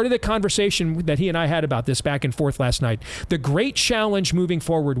 And part of the conversation that he and I had about this back and forth last night, the great challenge moving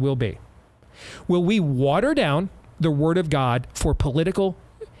forward will we water down the Word of God for political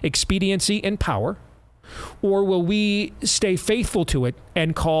expediency and power? Or will we stay faithful to it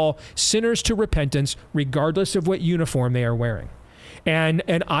and call sinners to repentance regardless of what uniform they are wearing? And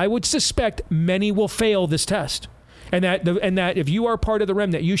I would suspect many will fail this test. And that if you are part of the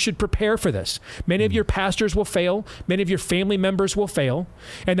remnant, you should prepare for this. Many of your pastors will fail. Many of your family members will fail.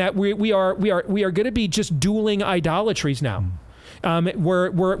 And that we are going to be just dueling idolatries now.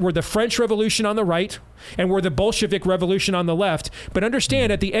 We're the French Revolution on the right, and we're the Bolshevik Revolution on the left. But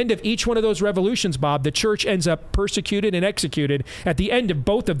understand, at the end of each one of those revolutions, Bob, the church ends up persecuted and executed at the end of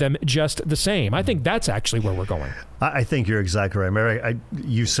both of them just the same. I think that's actually where we're going. I think you're exactly right, Mary.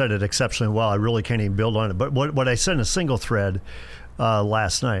 You said it exceptionally well. I really can't even build on it. But what I said in a single thread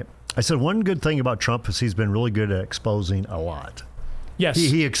last night, I said one good thing about Trump is he's been really good at exposing a lot. Yes.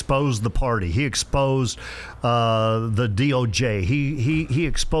 He exposed the party. He exposed the DOJ. He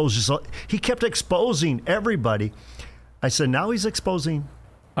exposed. He kept exposing everybody. I said, now he's exposing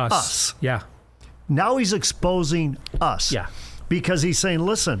us. Yeah. Now he's exposing us. Yeah. Because he's saying,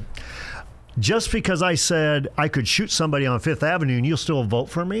 listen, just because I said I could shoot somebody on Fifth Avenue and you'll still vote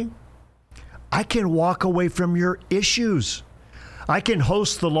for me, I can walk away from your issues. I can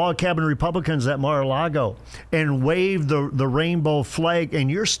host the log cabin Republicans at Mar-a-Lago and wave the rainbow flag,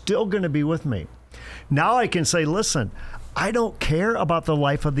 and you're still going to be with me. Now I can say, listen, I don't care about the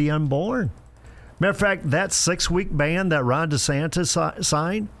life of the unborn. Matter of fact, that 6-week ban that Ron DeSantis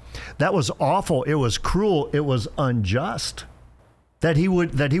signed, that was awful. It was cruel. It was unjust. That he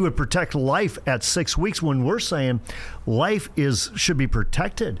would protect life at 6 weeks when we're saying life should be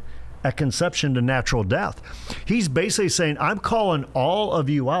protected at conception to natural death. He's basically saying, I'm calling all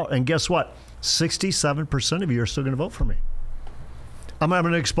of you out, and guess what? 67% of you are still going to vote for me. I'm going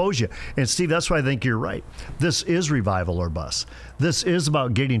to expose you. And Steve, that's why I think you're right. This is revival or bust. This is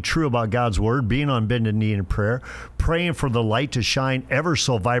about getting true about God's word, being on bended knee in prayer, praying for the light to shine ever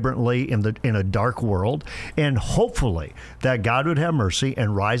so vibrantly in a dark world, and hopefully that God would have mercy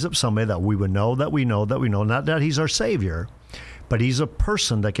and rise up somebody that we would know, not that he's our Savior, but he's a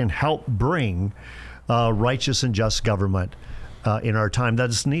person that can help bring righteous and just government in our time that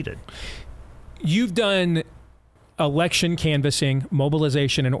is needed. You've done election canvassing,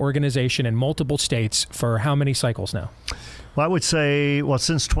 mobilization, and organization in multiple states for how many cycles now? Well, I would say,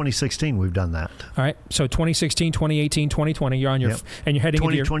 since 2016, we've done that. All right. So 2016, 2018, 2020, you're on your, and you're heading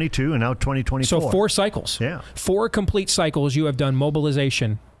 2022 and now 2024. So 4 cycles. Yeah. 4 complete cycles you have done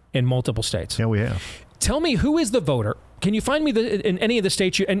mobilization in multiple states. Yeah, we have. Tell me, who is the voter? Can you find me in any of the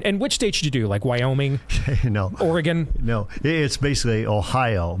states and which states did you do, like Wyoming, no, Oregon? No, it's basically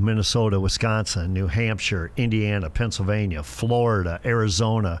Ohio, Minnesota, Wisconsin, New Hampshire, Indiana, Pennsylvania, Florida,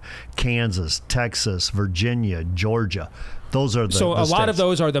 Arizona, Kansas, Texas, Virginia, Georgia. Those are the so the a lot states. of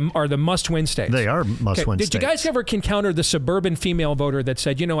those are the must-win states. They are must-win Did states. you guys ever encounter the suburban female voter that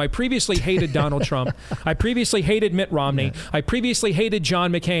said, I previously hated Donald Trump, I previously hated Mitt Romney, I previously hated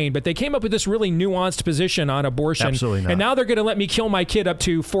John McCain, but they came up with this really nuanced position on abortion, Absolutely not. and now they're going to let me kill my kid up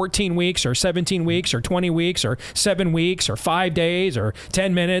to 14 weeks or 17 weeks or 20 weeks or 7 weeks or 5 days or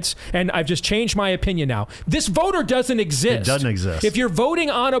 10 minutes, and I've just changed my opinion now. This voter doesn't exist. It doesn't exist. If you're voting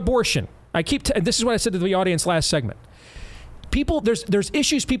on abortion, this is what I said to the audience last segment. People, there's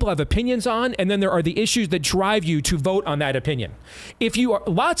issues people have opinions on, and then there are the issues that drive you to vote on that opinion.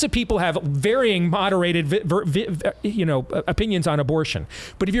 Lots of people have varying moderated, opinions on abortion.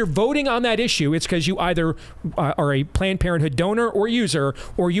 But if you're voting on that issue, it's because you either are a Planned Parenthood donor or user,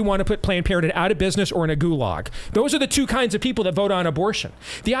 or you want to put Planned Parenthood out of business or in a gulag. Those are the two kinds of people that vote on abortion.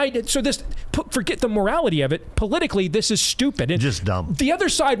 Forget the morality of it. Politically, this is stupid. And just dumb. The other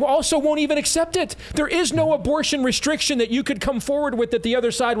side also won't even accept it. There is no abortion restriction that you could come forward with that the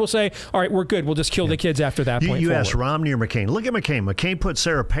other side will say, all right, we're good. We'll just kill the kids after that point. You asked Romney or McCain. Look at McCain. McCain put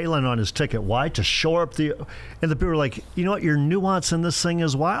Sarah Palin on his ticket. Why? To shore up and the people are like, you know what? You're nuancing this thing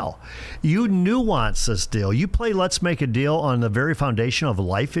as well. You nuance this deal. You play let's make a deal on the very foundation of a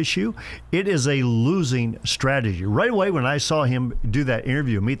life issue. It is a losing strategy. Right away when I saw him do that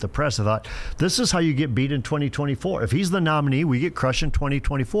interview, Meet the Press, I thought, this is how you get beat in 2024. If he's the nominee, we get crushed in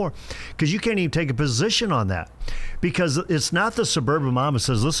 2024 because you can't even take a position on that. Because it's not the suburban mom who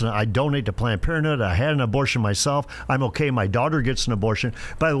says, listen, I donate to Planned Parenthood. I had an abortion myself. I'm okay. My daughter gets an abortion.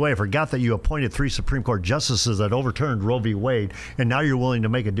 By the way, I forgot that you appointed 3 Supreme Court justices that overturned Roe v. Wade, and now you're willing to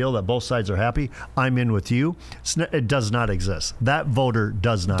make a deal that both sides are happy. I'm in with you. It does not exist. That voter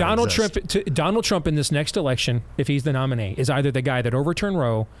does not exist. Donald Trump in this next election, if he's the nominee, is either the guy that overturned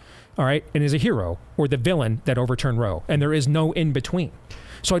Roe, all right, and is a hero, or the villain that overturned Roe, and there is no in between.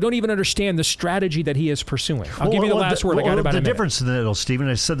 So I don't even understand the strategy that he is pursuing. I'll give you the last word. I got about a minute. The difference in that, Stephen,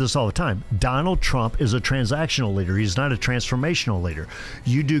 I said this all the time. Donald Trump is a transactional leader. He's not a transformational leader.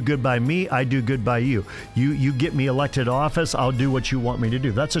 You do good by me, I do good by you. You get me elected to office, I'll do what you want me to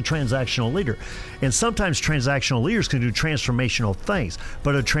do. That's a transactional leader. And sometimes transactional leaders can do transformational things,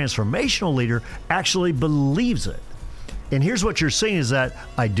 but a transformational leader actually believes it. And here's what you're seeing is that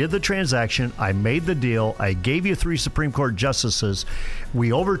I did the transaction, I made the deal, I gave you 3 Supreme Court justices,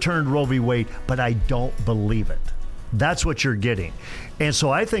 we overturned Roe v. Wade, but I don't believe it. That's what you're getting. And so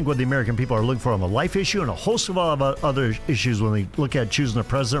I think what the American people are looking for on the life issue and a host of other issues when they look at choosing the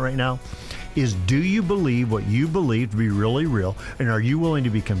president right now is, do you believe what you believe to be really real, and are you willing to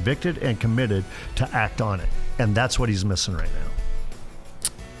be convicted and committed to act on it? And that's what he's missing right now.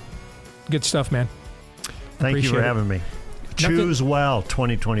 Good stuff, man. Thank you for having me. Choose well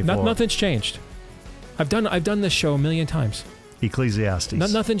 2024. Nothing's changed. I've done this show a million times. Ecclesiastes.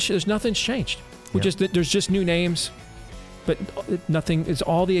 Nothing's changed. There's just new names, but nothing. It's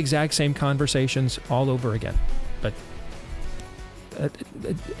all the exact same conversations all over again. But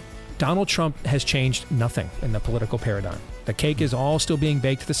Donald Trump has changed nothing in the political paradigm. The cake is all still being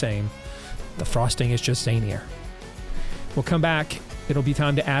baked the same. The frosting is just zanier. We'll come back. It'll be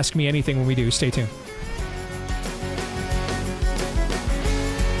time to ask me anything when we do. Stay tuned.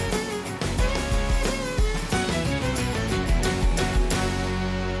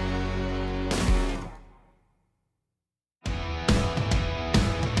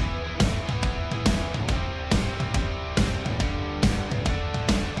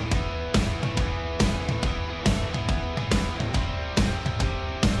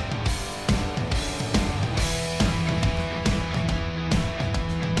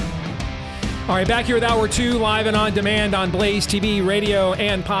 All right, back here with Hour 2, live and on demand on Blaze TV, radio,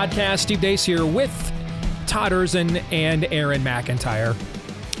 and podcast. Steve Deace here with Todd Erzin and Aaron McIntyre,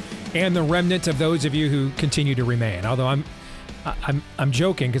 and the remnant of those of you who continue to remain. Although I'm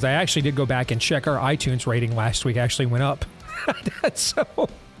joking, because I actually did go back and check our iTunes rating last week. Actually went up. So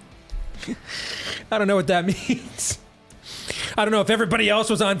I don't know what that means. I don't know if everybody else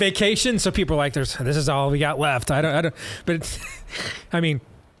was on vacation, so people are like, "This is all we got left." I don't. But I mean,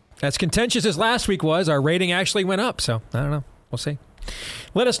 as contentious as last week was, our rating actually went up. So I don't know. We'll see.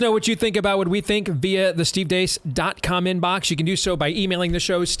 Let us know what you think about what we think via the stevedeace.com inbox. You can do so by emailing the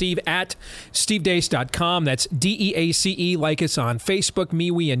show, steve@stevedeace.com. That's DEACE. Like us on Facebook,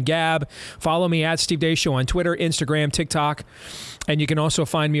 MeWe, and Gab. Follow me at Steve Deace Show on Twitter, Instagram, TikTok. And you can also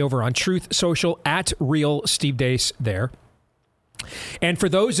find me over on Truth Social at Real Steve Deace there. And for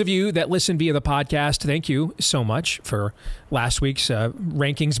those of you that listen via the podcast, thank you so much for last week's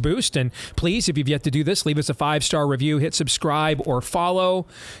rankings boost. And please, if you've yet to do this, leave us a 5-star review, hit subscribe or follow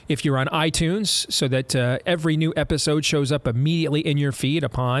if you're on iTunes so that every new episode shows up immediately in your feed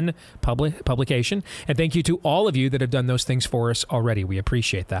upon publication. And thank you to all of you that have done those things for us already. We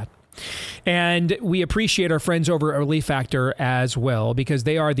appreciate that. And we appreciate our friends over at Relief Factor as well, because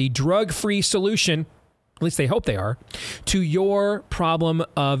they are the drug-free solution, at least they hope they are, to your problem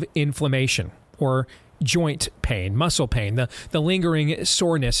of inflammation or joint pain, muscle pain, the lingering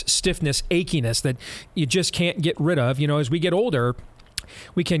soreness, stiffness, achiness that you just can't get rid of. You know, as we get older,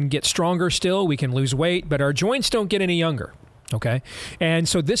 we can get stronger still, we can lose weight, but our joints don't get any younger. Okay. And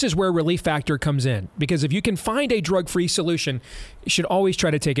so this is where Relief Factor comes in, because if you can find a drug-free solution, you should always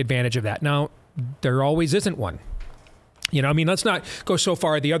try to take advantage of that. Now, there always isn't one. You know, I mean, let's not go so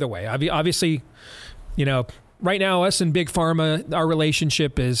far the other way. Obviously, you know, right now, us and Big Pharma, our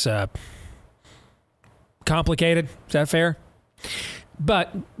relationship is complicated. Is that fair?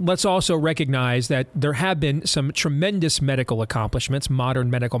 But let's also recognize that there have been some tremendous medical accomplishments, modern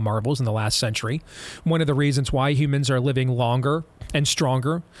medical marvels in the last century. One of the reasons why humans are living longer and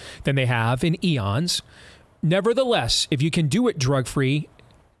stronger than they have in eons. Nevertheless, if you can do it drug-free,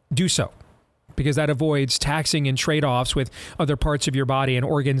 do so, because that avoids taxing and trade-offs with other parts of your body and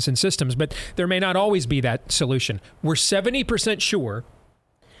organs and systems. But there may not always be that solution. We're 70% sure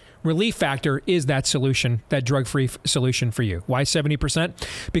Relief Factor is that solution, that drug-free solution for you. Why 70%?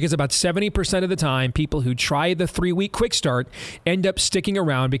 Because about 70% of the time, people who try the 3-week quick start end up sticking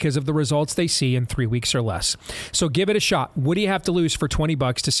around because of the results they see in 3 weeks or less. So give it a shot. What do you have to lose for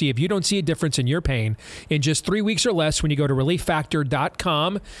 $20 to see if you don't see a difference in your pain in just 3 weeks or less when you go to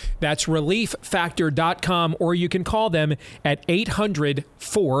relieffactor.com? That's relieffactor.com, or you can call them at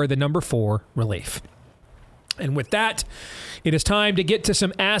 800-4-relief. And with that, it is time to get to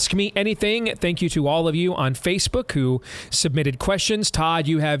some Ask Me Anything. Thank you to all of you on Facebook who submitted questions. Todd,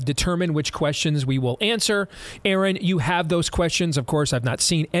 you have determined which questions we will answer. Aaron, you have those questions. Of course, I've not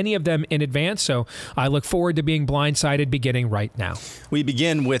seen any of them in advance, so I look forward to being blindsided beginning right now. We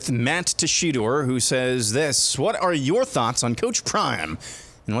begin with Matt Tashidor, who says this: what are your thoughts on Coach Prime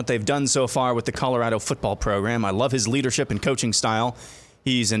and what they've done so far with the Colorado football program? I love his leadership and coaching style.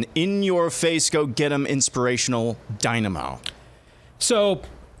 He's an in-your-face, go-get-him inspirational dynamo. So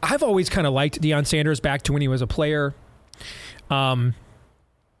I've always kind of liked Deion Sanders back to when he was a player. I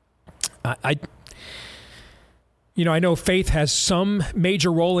know faith has some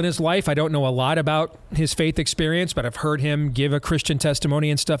major role in his life. I don't know a lot about his faith experience, but I've heard him give a Christian testimony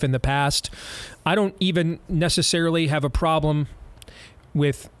and stuff in the past. I don't even necessarily have a problem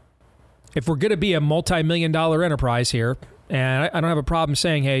with, if we're going to be a multi-million-dollar enterprise here, and I don't have a problem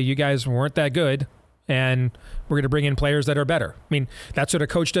saying, hey, you guys weren't that good, and we're going to bring in players that are better. I mean, that's what a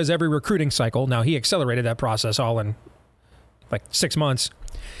coach does every recruiting cycle. Now, he accelerated that process all in like 6 months.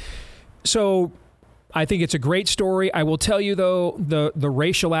 So I think it's a great story. I will tell you, though, the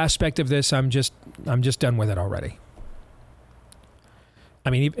racial aspect of this, I'm just done with it already. I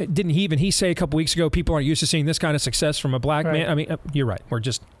mean, didn't he say a couple weeks ago, people aren't used to seeing this kind of success from a black man? I mean, you're right.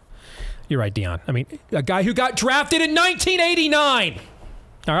 You're right, Deion. I mean, a guy who got drafted in 1989.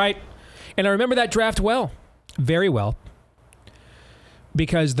 All right. And I remember that draft well, very well,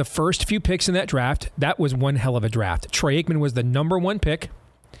 because the first few picks in that draft, that was one hell of a draft. Troy Aikman was the number 1 pick.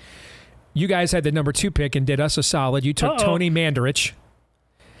 You guys had the number 2 pick and did us a solid. You took Tony Mandarich.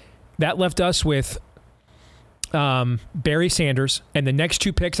 That left us with Barry Sanders. And the next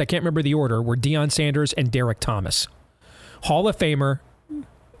 2 picks, I can't remember the order, were Deion Sanders and Derek Thomas. Hall of Famer,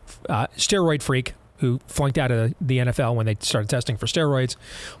 steroid freak who flunked out of the NFL when they started testing for steroids.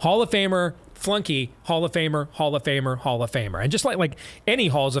 Hall of Famer, flunky, Hall of Famer, Hall of Famer, Hall of Famer. And just like any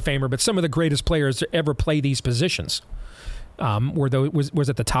Halls of Famer, but some of the greatest players to ever play these positions was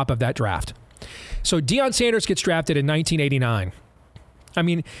at the top of that draft. So Deion Sanders gets drafted in 1989. I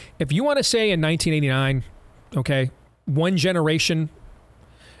mean, if you want to say in 1989, okay, one generation,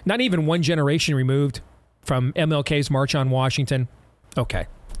 not even one generation removed from MLK's March on Washington, okay.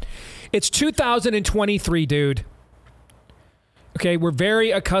 It's 2023, dude. Okay, we're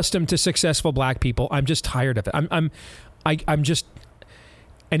very accustomed to successful black people. I'm just tired of it. I'm just,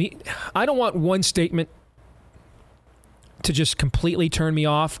 and I don't want one statement to just completely turn me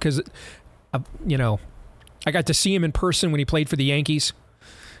off because, I got to see him in person when he played for the Yankees,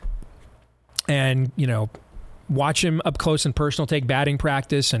 and watch him up close and personal take batting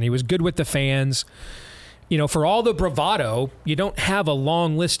practice, and he was good with the fans. For all the bravado, you don't have a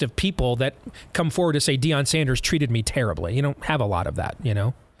long list of people that come forward to say Deion Sanders treated me terribly. You don't have a lot of that,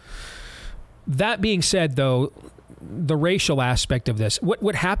 That being said, though, the racial aspect of this.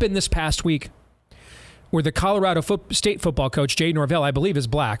 What happened this past week where the Colorado State football coach, Jay Norvell, I believe is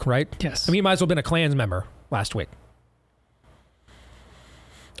black, right? Yes. I mean, he might as well have been a Klans member last week.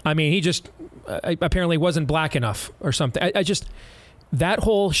 I mean, he just apparently wasn't black enough or something. I just, that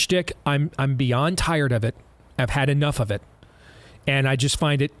whole shtick, I'm beyond tired of it. I've had enough of it. And I just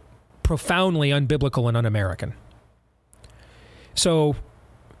find it profoundly unbiblical and un-American. So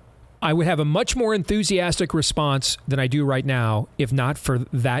I would have a much more enthusiastic response than I do right now if not for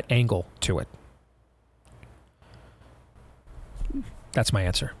that angle to it. That's my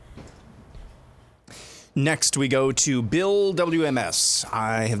answer. Next, we go to Bill WMS.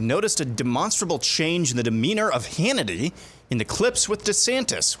 I have noticed a demonstrable change in the demeanor of Hannity in the clips with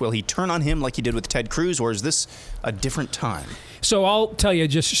DeSantis. Will he turn on him like he did with Ted Cruz, or is this a different time? So I'll tell you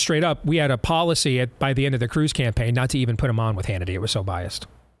just straight up, we had a policy by the end of the Cruz campaign not to even put him on with Hannity. It was so biased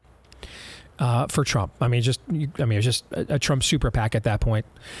for Trump. I mean, it was just a Trump super PAC at that point.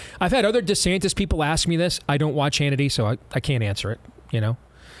 I've had other DeSantis people ask me this. I don't watch Hannity, so I can't answer it, you know.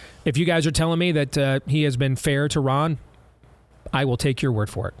 If you guys are telling me that he has been fair to Ron, I will take your word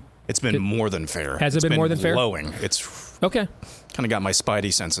for it. It's been more than fair. Has it been more than fair? Glowing. It's okay. Kind of got my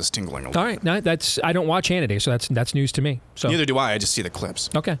spidey senses tingling a little. All right, no, I don't watch Hannity, so that's news to me. So neither do I. I just see the clips.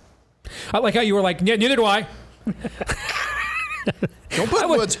 Okay. I like how you were like, yeah, neither do I. Don't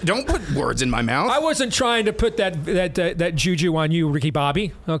put words in my mouth. I wasn't trying to put that juju on you, Ricky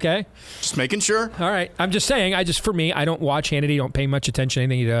Bobby. Okay. Just making sure. All right. I'm just saying. For me, I don't watch Hannity. Don't pay much attention to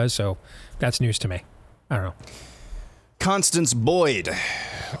anything he does. So that's news to me. I don't know. Constance Boyd.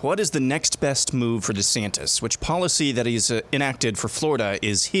 What is the next best move for DeSantis? Which policy that he's enacted for Florida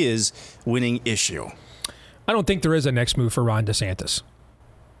is his winning issue? I don't think there is a next move for Ron DeSantis.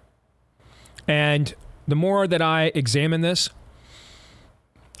 And the more that I examine this,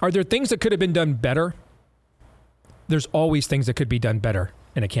 are there things that could have been done better? There's always things that could be done better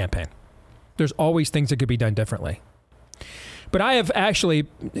in a campaign. There's always things that could be done differently. But I have actually,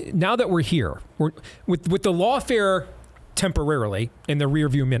 now that we're here, with the lawfare temporarily in the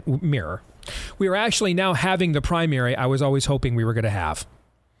rearview mirror, we are actually now having the primary I was always hoping we were going to have.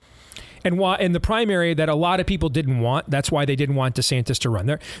 And in the primary that a lot of people didn't want, that's why they didn't want DeSantis to run.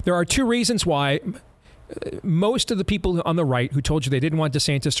 There are two reasons why most of the people on the right who told you they didn't want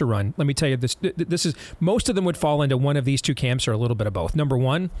DeSantis to run, let me tell you this is, most of them would fall into one of these two camps or a little bit of both. Number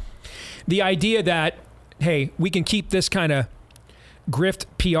one, the idea that, hey, we can keep this kind of grift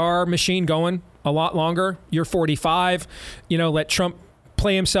PR machine going a lot longer. You're 45, let Trump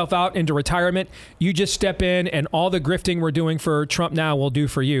play himself out into retirement. You just step in and all the grifting we're doing for Trump now will do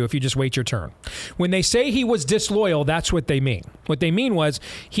for you if you just wait your turn. When they say he was disloyal, that's what they mean. What they mean was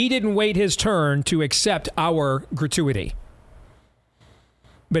he didn't wait his turn to accept our gratuity.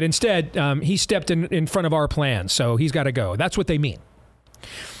 But instead, he stepped in front of our plans, so he's got to go. That's what they mean.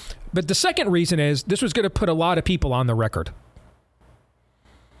 But the second reason is this was going to put a lot of people on the record.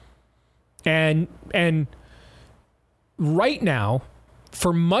 And right now,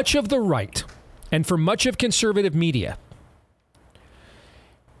 for much of the right and for much of conservative media,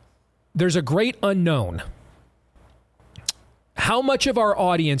 there's a great unknown. How much of our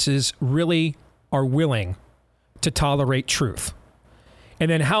audiences really are willing to tolerate truth?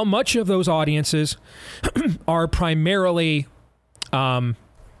 And then how much of those audiences are primarily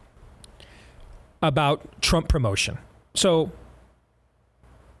about Trump promotion? So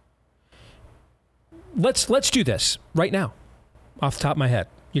let's do this right now. Off the top of my head.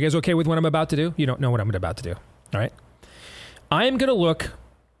 You guys okay with what I'm about to do? You don't know what I'm about to do. All right. I am going to look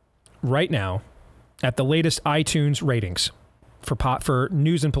right now at the latest iTunes ratings for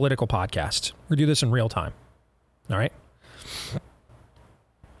news and political podcasts. We'll do this in real time. All right.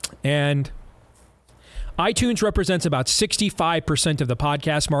 And iTunes represents about 65% of the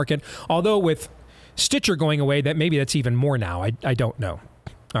podcast market, although with Stitcher going away, that's even more now. I don't know.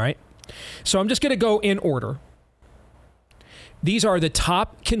 All right. So I'm just going to go in order. These are the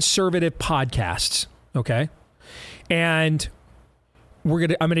top conservative podcasts, okay? And I'm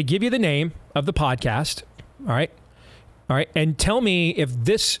going to give you the name of the podcast, all right? All right, and tell me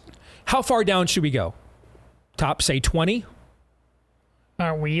how far down should we go? Top, say, 20?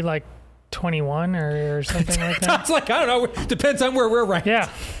 Aren't we like 21 or something like that? It's like, I don't know, depends on where we're ranked. Yeah.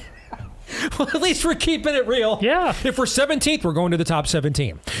 Well, at least we're keeping it real. Yeah. If we're 17th, we're going to the top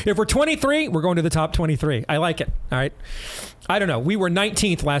 17. If we're 23, we're going to the top 23. I like it. All right. I don't know. We were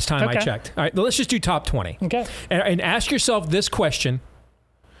 19th last time I checked. All right. Let's just do top 20. Okay. And ask yourself this question.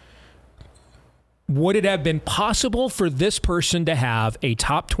 Would it have been possible for this person to have a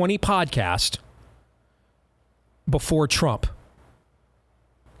top 20 podcast before Trump,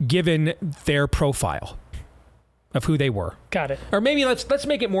 given their profile? of who they were. Got it. Or maybe let's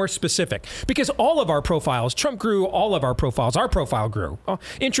make it more specific, because all of our profiles, Trump grew all of our profiles. Our profile grew.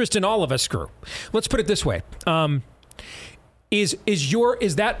 Interest in all of us grew. Let's put it this way.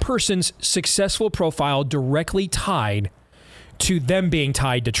 Is that person's successful profile directly tied to them being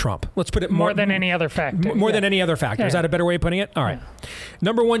tied to Trump? Let's put it more than any other factor. More than any other factor. Yeah. Is that a better way of putting it? All right. Yeah.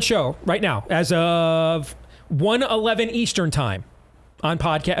 Number one show right now, as of 1:11 Eastern time on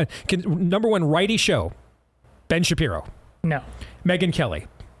podcast. Number one righty show, Ben Shapiro. No. Megyn Kelly.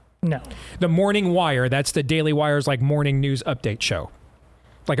 No. The Morning Wire. That's the Daily Wire's like morning news update show.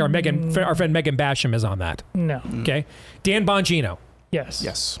 Like our friend Megan Basham is on that. No. Okay. Dan Bongino. Yes.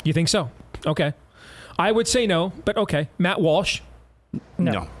 Yes. You think so? Okay. I would say no, but okay. Matt Walsh.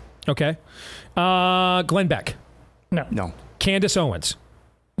 No. Okay. Glenn Beck. No. No. Candace Owens.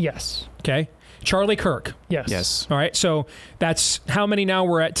 Yes. Okay. Charlie Kirk. Yes. Yes. All right. So that's how many now?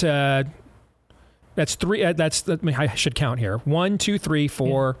 We're at. That's three. I should count here. 1, 2, 3,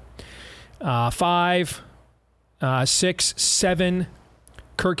 4, 5, 6, 7.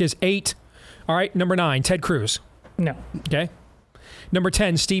 Kirk is 8. All right. Number 9, Ted Cruz. No. Okay. Number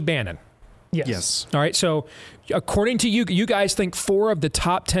 10, Steve Bannon. Yes. Yes. All right. So according to you, you guys think 4 of the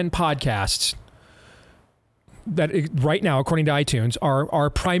top 10 podcasts that right now, according to iTunes, are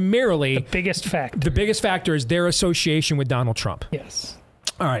primarily the biggest factor. The biggest factor is their association with Donald Trump. Yes.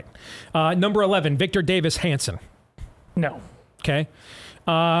 All right. Number 11, Victor Davis Hanson. No. Okay.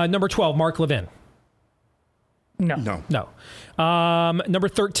 Number 12, Mark Levin. No. No. No. Number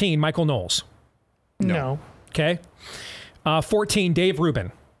 13, Michael Knowles. No. Okay. 14, Dave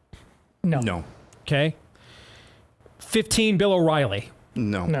Rubin. No. No. Okay. 15, Bill O'Reilly.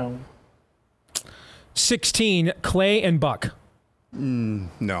 No. No. 16, Clay and Buck.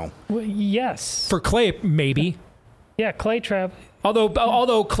 No. Well, yes. For Clay, maybe. Yeah, Clay Trav.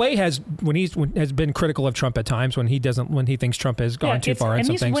 Although Clay has been critical of Trump at times when he thinks Trump has gone too far in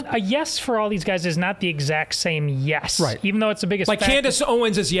some things. A yes for all these guys is not the exact same yes, right? Even though it's the biggest. Like factor. Candace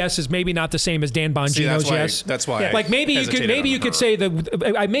Owens' yes is maybe not the same as Dan Bongino's yes. That's why. Yeah. Like maybe you could say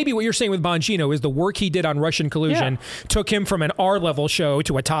maybe what you're saying with Bongino is the work he did on Russian collusion took him from an R level show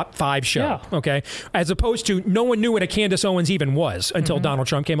to a top 5 show. Yeah. Okay, as opposed to no one knew what a Candace Owens even was until Donald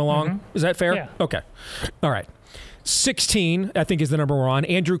Trump came along. Is that fair? Yeah. Okay. All right. 16, I think, is the number we're on.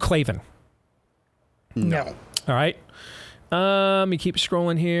 Andrew Klavan. No. All right. Let me keep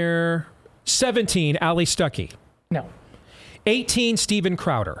scrolling here. 17, Ali Stuckey. No. 18, Steven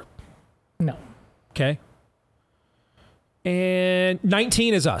Crowder. No. Okay. And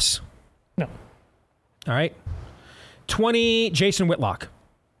 19 is us. No. All right. 20, Jason Whitlock.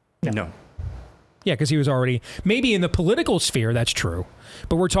 No. Yeah, because he was already, maybe in the political sphere, that's true.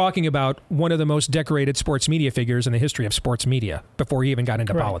 But we're talking about one of the most decorated sports media figures in the history of sports media before he even got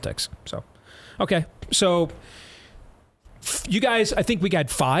into politics. So, okay. So, you guys, I think we got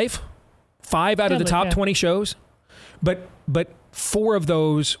 5 out of the top 20 shows. But 4 of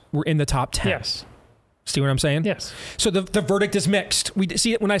those were in the top 10. Yes. See what I'm saying? Yes. So the verdict is mixed. We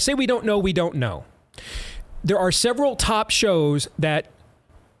see when I say we don't know, we don't know. There are several top shows that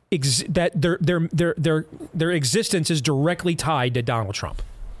their existence is directly tied to Donald Trump.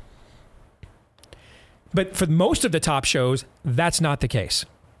 But for most of the top shows, that's not the case.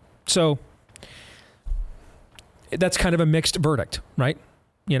 So that's kind of a mixed verdict, right?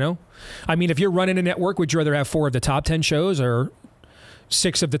 You know? I mean, if you're running a network, would you rather have 4 of the top 10 shows or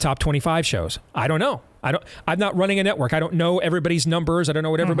 6 of the top 25 shows? I don't know. I'm not running a network. I don't know everybody's numbers. I don't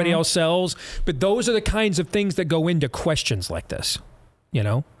know what everybody else sells. But those are the kinds of things that go into questions like this, you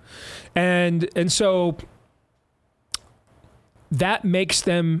know? And so that makes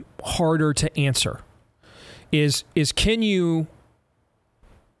them harder to answer. Is can you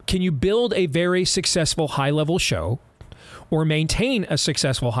build a very successful high-level show or maintain a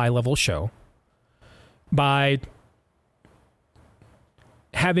successful high-level show by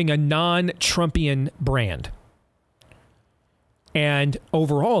having a non-Trumpian brand? And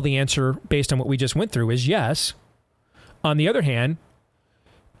overall, the answer, based on what we just went through, is yes. On the other hand,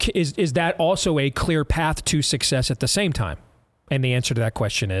 is that also a clear path to success at the same time? And the answer to that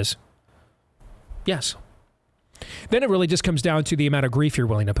question is yes. Then it really just comes down to the amount of grief you're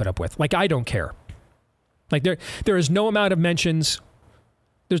willing to put up with. Like, I don't care. Like, there is no amount of mentions.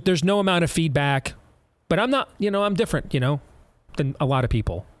 There's no amount of feedback. But I'm not, I'm different, than a lot of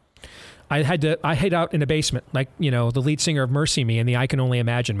people. I hid out in a basement, like, the lead singer of Mercy Me in the I Can Only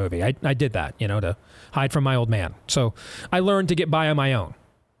Imagine movie. I did that, to hide from my old man. So I learned to get by on my own.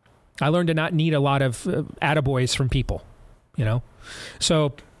 I learned to not need a lot of attaboys from people,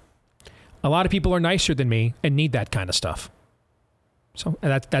 So a lot of people are nicer than me and need that kind of stuff. So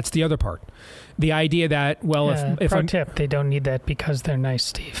that's the other part. The idea that, well, if pro tip, they don't need that because they're nice,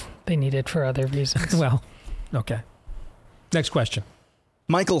 Steve. They need it for other reasons. Well, okay. Next question.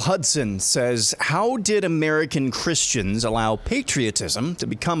 Michael Hudson says, how did American Christians allow patriotism to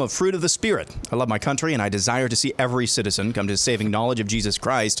become a fruit of the Spirit? I love my country and I desire to see every citizen come to saving knowledge of Jesus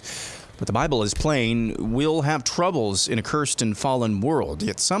Christ. But the Bible is plain, we'll have troubles in a cursed and fallen world.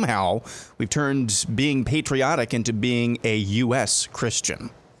 Yet somehow we've turned being patriotic into being a U.S.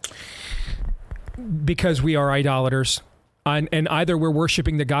 Christian. Because we are idolaters. And either we're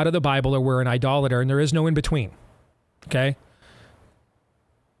worshiping the God of the Bible or we're an idolater, and there is no in between. Okay?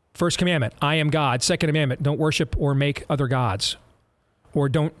 First commandment, I am God. Second commandment, don't worship or make other gods. Or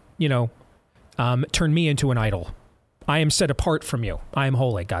don't, turn me into an idol. I am set apart from you. I am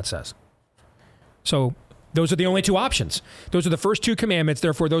holy, God says. So those are the only two options. Those are the first two commandments.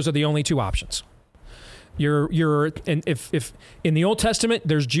 Therefore, those are the only two options. And if in the Old Testament,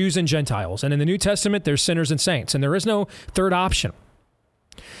 there's Jews and Gentiles. And in the New Testament, there's sinners and saints. And there is no third option.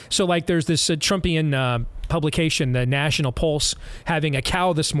 So like there's this Trumpian publication, the National Pulse, having a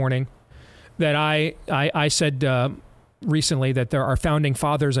cow this morning that I said recently that there are founding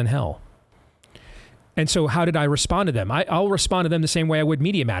fathers in hell. And so how did I respond to them? I'll respond to them the same way I would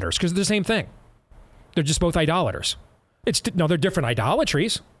Media Matters, because they're the same thing. They're just both idolaters. They're different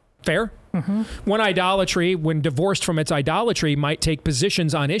idolatries. Fair? Mm-hmm. One idolatry, when divorced from its idolatry, might take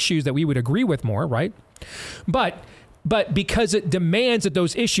positions on issues that we would agree with more, right? But because it demands that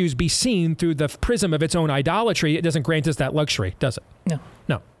those issues be seen through the prism of its own idolatry, it doesn't grant us that luxury, does it?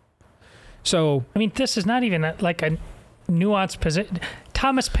 No. So, I mean, this is not even like a nuanced position.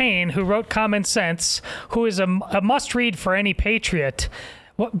 Thomas Paine, who wrote Common Sense, who is a must-read for any patriot,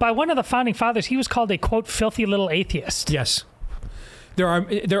 by one of the founding fathers, he was called a, quote, filthy little atheist. Yes.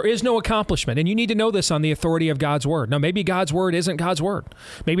 There is no accomplishment, and you need to know this on the authority of God's word. Now, maybe God's word isn't God's word.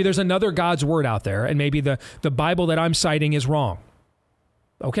 Maybe there's another God's word out there, and maybe the Bible that I'm citing is wrong.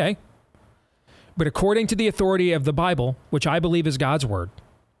 Okay. But according to the authority of the Bible, which I believe is God's word,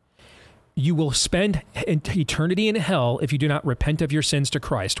 you will spend eternity in hell if you do not repent of your sins to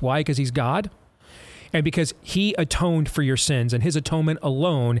Christ. Why? Because he's God, and because he atoned for your sins, and his atonement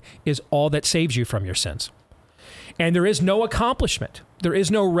alone is all that saves you from your sins. And there is no accomplishment. There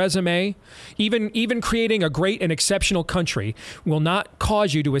is no resume. Even creating a great and exceptional country will not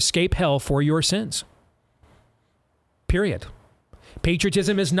cause you to escape hell for your sins. Period.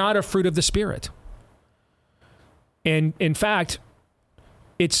 Patriotism is not a fruit of the Spirit. And in fact,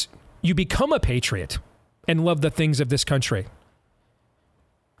 you become a patriot and love the things of this country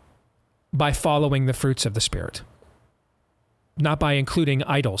by following the fruits of the Spirit, not by including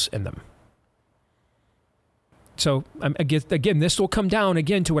idols in them. So again, this will come down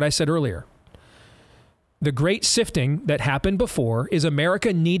again to what I said earlier. The great sifting that happened before is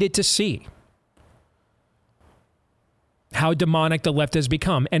America needed to see how demonic the left has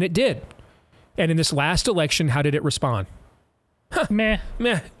become, and it did. And in this last election, how did it respond? Meh,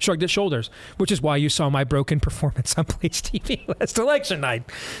 shrugged its shoulders, which is why you saw my broken performance on Plaats TV last election night.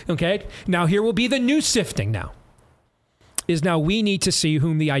 Okay? Now here will be the new sifting now. Now we need to see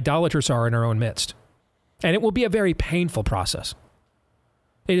whom the idolaters are in our own midst. And it will be a very painful process.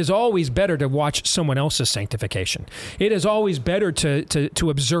 It is always better to watch someone else's sanctification. It is always better to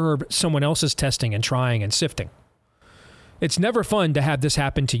observe someone else's testing and trying and sifting. It's never fun to have this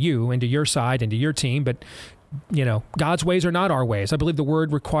happen to you and to your side and to your team, but God's ways are not our ways. I believe the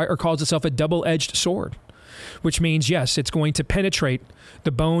word calls itself a double-edged sword, which means, yes, it's going to penetrate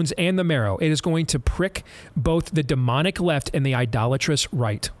the bones and the marrow. It is going to prick both the demonic left and the idolatrous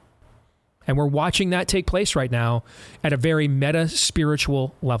right. And we're watching that take place right now at a very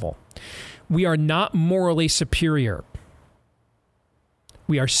meta-spiritual level. We are not morally superior.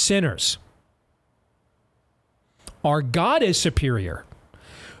 We are sinners. Our God is superior.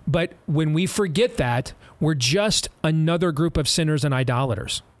 But when we forget that, we're just another group of sinners and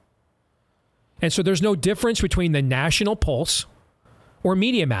idolaters. And so there's no difference between the National Pulse or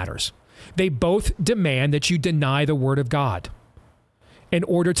Media Matters. They both demand that you deny the Word of God in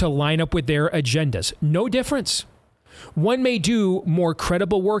order to line up with their agendas. No difference. One may do more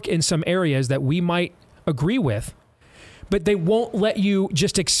credible work in some areas that we might agree with, but they won't let you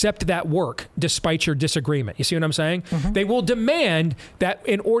just accept that work despite your disagreement. You see what I'm saying? Mm-hmm. They will demand that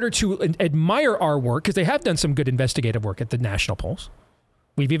in order to admire our work, because they have done some good investigative work at the National Pulse.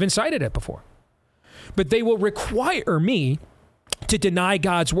 We've even cited it before. But they will require me to deny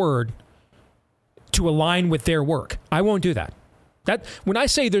God's word to align with their work. I won't do that. When I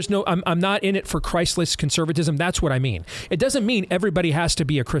say I'm not in it for Christless conservatism, that's what I mean. It doesn't mean everybody has to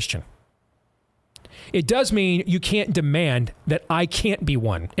be a Christian. It does mean you can't demand that I can't be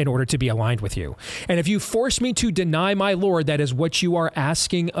one in order to be aligned with you. And if you force me to deny my Lord, that is what you are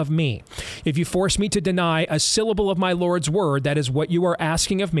asking of me. If you force me to deny a syllable of my Lord's word, that is what you are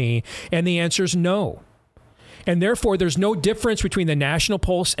asking of me. And the answer is no. And therefore, there's no difference between the National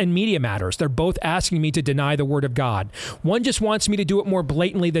Pulse and Media Matters. They're both asking me to deny the word of God. One just wants me to do it more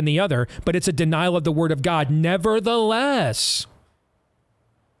blatantly than the other, but it's a denial of the word of God. Nevertheless,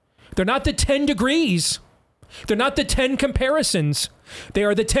 they're not the 10 degrees. They're not the 10 comparisons. They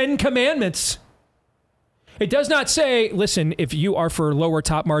are the 10 commandments. It does not say, listen, if you are for lower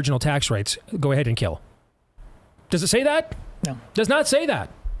top marginal tax rates, go ahead and kill. Does it say that? No. Does not say that.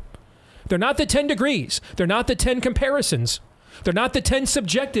 They're not the 10 degrees. They're not the 10 comparisons. They're not the 10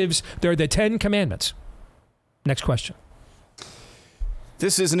 subjectives. They're the 10 commandments. Next question.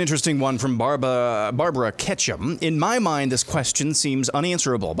 This is an interesting one from Barbara Ketchum. In my mind, this question seems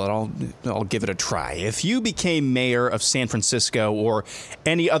unanswerable, but I'll give it a try. If you became mayor of San Francisco or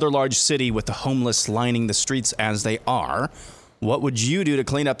any other large city with the homeless lining the streets as they are, what would you do to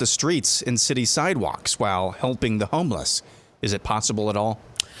clean up the streets and city sidewalks while helping the homeless? Is it possible at all?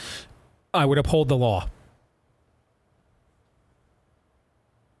 I would uphold the law.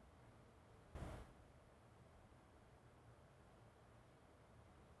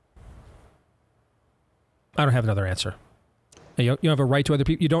 I don't have another answer. You don't have a right to other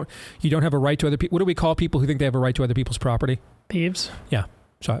people. You don't have a right to other people. What do we call people who think they have a right to other people's property? Thieves. Yeah.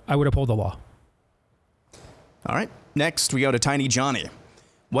 So I would uphold the law. All right. Next, we go to Tiny Johnny.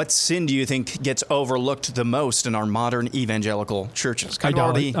 What sin do you think gets overlooked the most in our modern evangelical churches?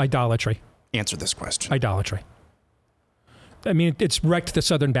 Idolatry. Answer this question. Idolatry. I mean, it's wrecked the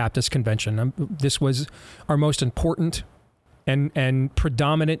Southern Baptist Convention. This was our most important and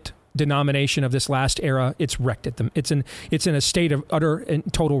predominant denomination of this last era. It's wrecked at them. It's in a state of utter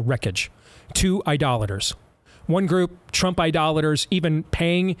and total wreckage. 2 idolaters. One group, Trump idolaters, even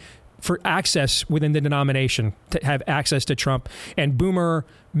paying for access within the denomination to have access to Trump, and boomer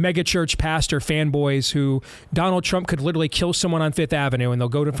megachurch pastor fanboys who Donald Trump could literally kill someone on Fifth Avenue and they'll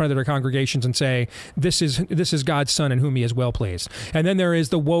go in front of their congregations and say, this is God's son in whom he is well pleased. And then there is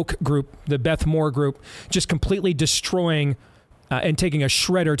the woke group, the Beth Moore group, just completely destroying and taking a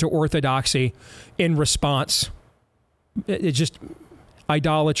shredder to orthodoxy in response. It just,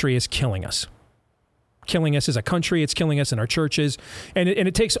 idolatry is killing us. Killing us as a country. It's killing us in our churches. And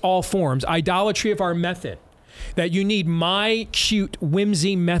it takes all forms. Idolatry of our method. That you need my cute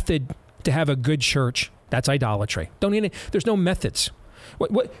whimsy method to have a good church. That's idolatry. There's no methods.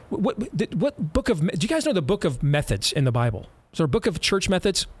 What book of, do you guys know the book of methods in the Bible? Is there a book of church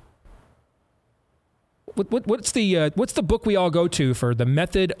methods? What's the book we all go to for the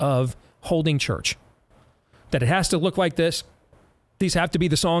method of holding church? That it has to look like this. These have to be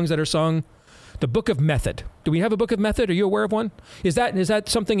the songs that are sung. The book of method. Do we have a book of method? Are you aware of one? Is that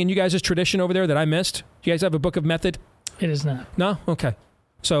something in you guys' tradition over there that I missed? Do you guys have a book of method? It is not. No? Okay.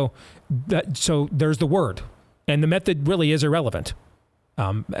 So there's the word. And the method really is irrelevant.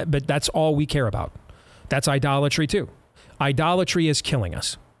 But that's all we care about. That's idolatry too. Idolatry is killing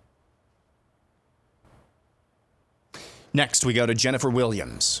us. Next, we go to Jennifer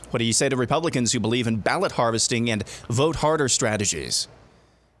Williams. What do you say to Republicans who believe in ballot harvesting and vote harder strategies?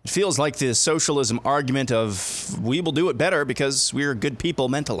 It feels like the socialism argument of we will do it better because we're good people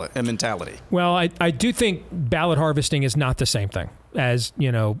mentality. Well, I do think ballot harvesting is not the same thing as,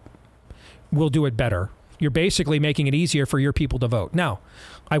 we'll do it better. You're basically making it easier for your people to vote. Now,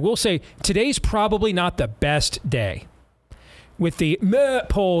 I will say today's probably not the best day with the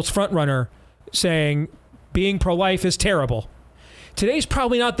polls frontrunner saying being pro-life is terrible. Today's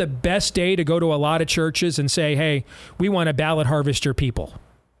probably not the best day to go to a lot of churches and say, hey, we want to ballot harvest your people.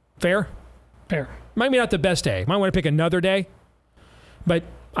 Fair? Fair. Might be not the best day. Might want to pick another day. But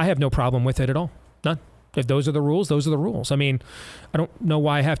I have no problem with it at all. None. If those are the rules, those are the rules. I mean, I don't know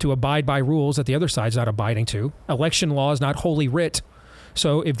why I have to abide by rules that the other side's not abiding to. Election law is not holy writ.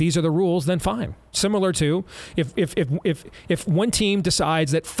 So if these are the rules, then fine. Similar to if one team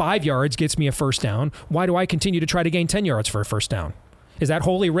decides that 5 yards gets me a first down, why do I continue to try to gain 10 yards for a first down? Is that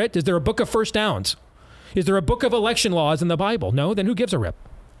holy writ? Is there a book of first downs? Is there a book of election laws in the Bible? No? Then who gives a rip?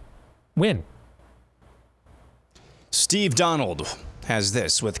 Win. Steve Donald has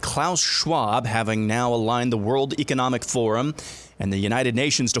this, with Klaus Schwab having now aligned the World Economic Forum and the United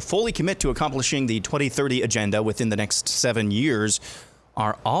Nations to fully commit to accomplishing the 2030 agenda within the next 7 years.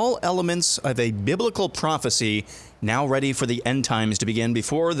 Are all elements of a biblical prophecy now ready for the end times to begin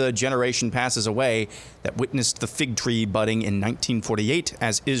before the generation passes away that witnessed the fig tree budding in 1948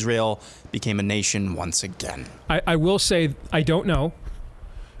 as Israel became a nation once again? I will say I don't know,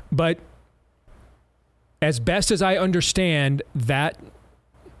 but as best as I understand that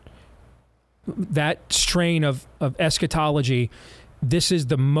strain of eschatology, this is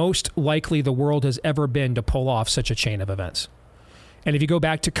the most likely the world has ever been to pull off such a chain of events. And if you go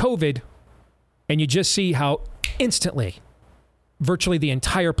back to COVID and you just see how instantly virtually the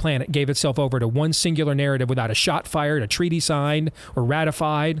entire planet gave itself over to one singular narrative without a shot fired, a treaty signed or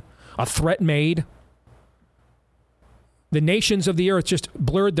ratified, a threat made. The nations of the earth just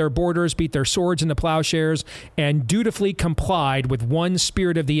blurred their borders, beat their swords into plowshares, and dutifully complied with one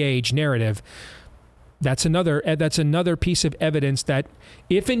spirit of the age narrative. That's another piece of evidence that,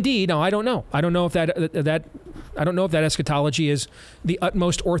 if indeed, now I don't know if that eschatology is the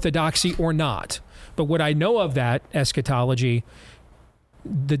utmost orthodoxy or not. But what I know of that eschatology,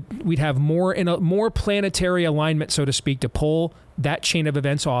 we'd have more planetary alignment, so to speak, to pull that chain of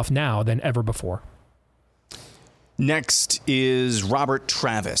events off now than ever before. Next is Robert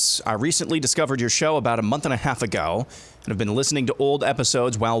Travis. I recently discovered your show about a month and a half ago and have been listening to old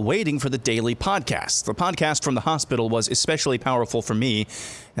episodes while waiting for the daily podcast. The podcast from the hospital was especially powerful for me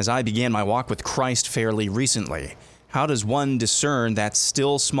as I began my walk with Christ fairly recently. How does one discern that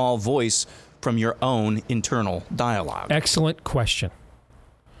still small voice from your own internal dialogue? Excellent question.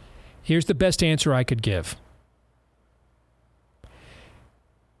 Here's the best answer I could give.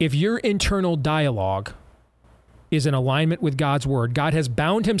 If your internal dialogue is in alignment with God's word, God has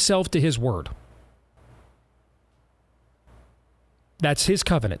bound himself to his word. That's his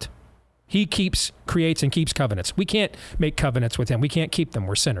covenant. He creates and keeps covenants. We can't make covenants with him. We can't keep them.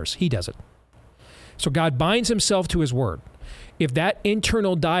 We're sinners. He does it. So God binds himself to his word. If that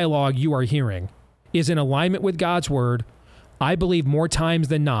internal dialogue you are hearing is in alignment with God's word, I believe more times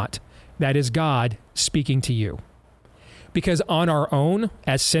than not, that is God speaking to you. Because on our own,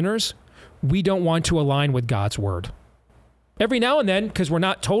 as sinners, we don't want to align with God's word. Every now and then, because we're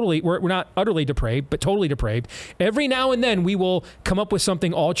not utterly depraved, but totally depraved, every now and then we will come up with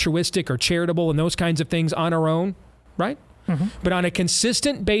something altruistic or charitable and those kinds of things on our own, right? Mm-hmm. But on a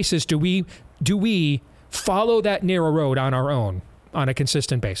consistent basis, do we follow that narrow road on our own on a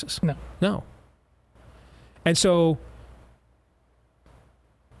consistent basis? No. And so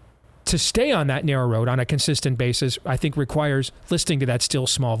to stay on that narrow road on a consistent basis, I think requires listening to that still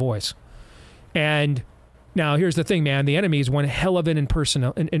small voice. And now here's the thing, man. The enemy is one hell of an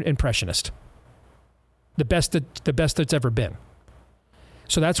impressionist. The best that's ever been.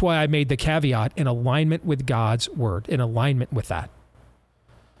 So that's why I made the caveat in alignment with God's word, in alignment with that.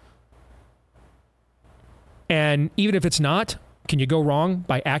 And even if it's not, can you go wrong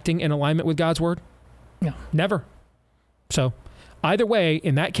by acting in alignment with God's word? No. Never. So either way,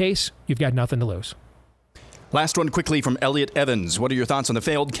 in that case, you've got nothing to lose. Last one quickly from Elliot Evans. What are your thoughts on the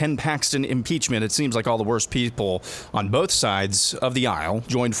failed Ken Paxton impeachment? It seems like all the worst people on both sides of the aisle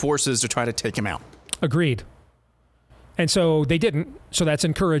joined forces to try to take him out. Agreed. And so they didn't, so that's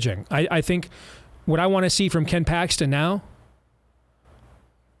encouraging. I think what I want to see from Ken Paxton now,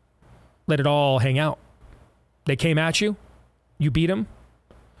 let it all hang out. They came at you. You beat them.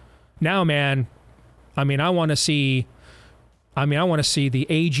 Now, man, I want to see the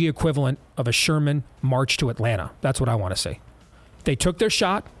AG equivalent of a Sherman march to Atlanta. That's what I want to see. They took their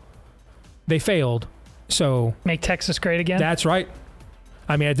shot. They failed. So make Texas great again. That's right.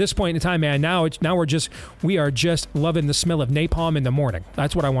 At this point in time, man, we are just loving the smell of napalm in the morning.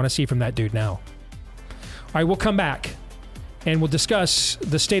 That's what I want to see from that dude now. All right, we'll come back and we'll discuss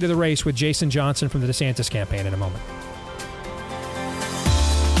the state of the race with Jason Johnson from the DeSantis campaign in a moment.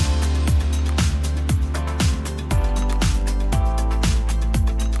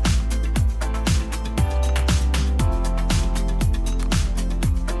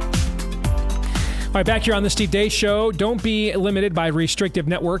 All right, back here on the Steve Deace Show. Don't be limited by restrictive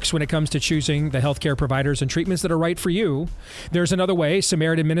networks when it comes to choosing the healthcare providers and treatments that are right for you. There's another way.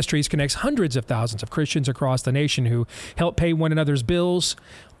 Samaritan Ministries connects hundreds of thousands of Christians across the nation who help pay one another's bills,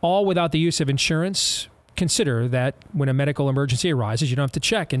 all without the use of insurance. Consider that when a medical emergency arises, you don't have to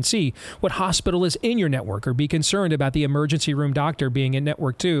check and see what hospital is in your network or be concerned about the emergency room doctor being in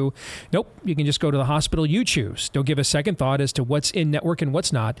network too. Nope, you can just go to the hospital you choose. Don't give a second thought as to what's in network and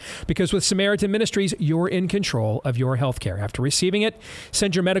what's not, because with Samaritan Ministries, you're in control of your health care. After receiving it,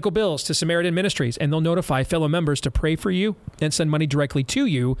 send your medical bills to Samaritan Ministries, and they'll notify fellow members to pray for you and send money directly to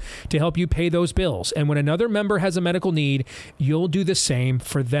you to help you pay those bills. And when another member has a medical need, you'll do the same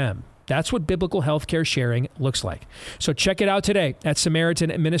for them. That's what biblical healthcare sharing looks like. So check it out today at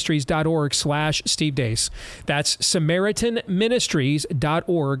SamaritanMinistries.org/Steve Deace. That's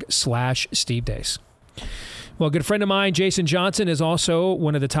SamaritanMinistries.org/Steve Deace. Well, a good friend of mine, Jason Johnson, is also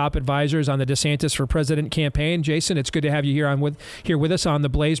one of the top advisors on the DeSantis for President campaign. Jason, it's good to have you here with us on the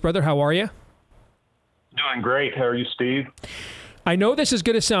Blaze, brother. How are you? Doing great. How are you, Steve? I know this is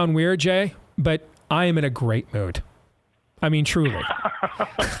going to sound weird, Jay, but I am in a great mood. I mean, truly.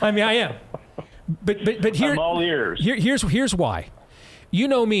 I mean, I am. But here, I'm all ears. Here's why. You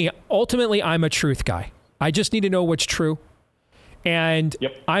know me. Ultimately, I'm a truth guy. I just need to know what's true. And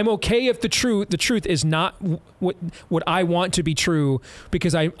I'm okay if the truth is not what I want to be true,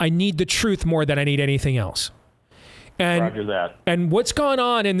 because I need the truth more than I need anything else. And, Roger that. And what's gone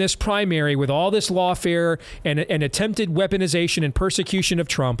on in this primary with all this lawfare and attempted weaponization and persecution of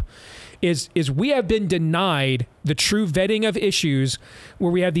Trump is we have been denied the true vetting of issues,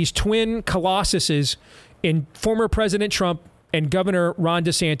 where we have these twin colossuses in former President Trump and Governor Ron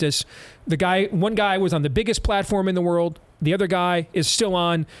DeSantis. One guy was on the biggest platform in the world. The other guy is still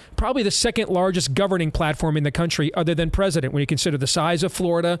on probably the second largest governing platform in the country, other than president, when you consider the size of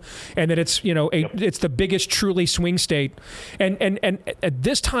Florida and that it's it's the biggest truly swing state. And at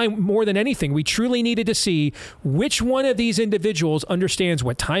this time, more than anything, we truly needed to see which one of these individuals understands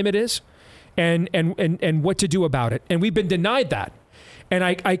what time it is and what to do about it. And we've been denied that. And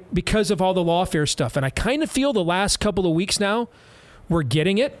I because of all the lawfare stuff, and I kind of feel the last couple of weeks now we're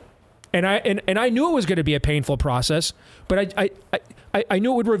getting it. And I knew it was going to be a painful process, but I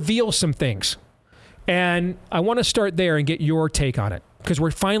knew it would reveal some things. And I want to start there and get your take on it, because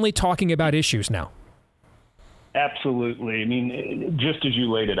we're finally talking about issues now. Absolutely. I mean, just as you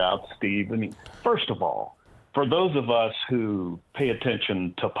laid it out, Steve, I mean, first of all, for those of us who pay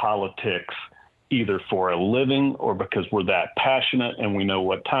attention to politics, either for a living or because we're that passionate and we know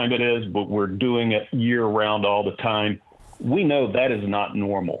what time it is, but we're doing it year round all the time, we know that is not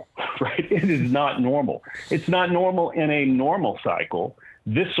normal, right? It is not normal. It's not normal in a normal cycle.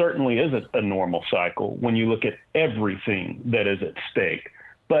 This certainly isn't a normal cycle when you look at everything that is at stake.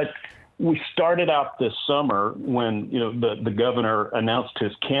 But we started out this summer when, the governor announced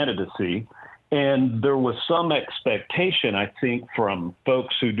his candidacy, and there was some expectation, I think, from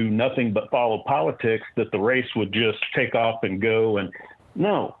folks who do nothing but follow politics, that the race would just take off and go. And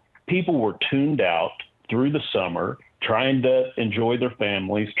no, people were tuned out through the summer, trying to enjoy their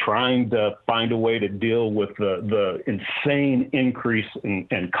families, trying to find a way to deal with the insane increase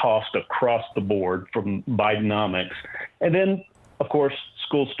in cost across the board from Bidenomics. And then, of course,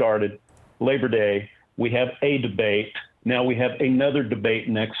 school started, Labor Day, we have a debate. Now we have another debate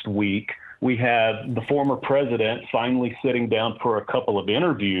next week. We have the former president finally sitting down for a couple of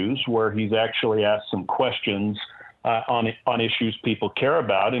interviews where he's actually asked some questions on issues people care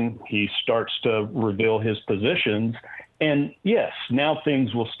about, and he starts to reveal his positions. And yes, now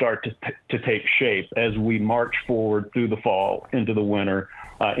things will start to take shape as we march forward through the fall, into the winter,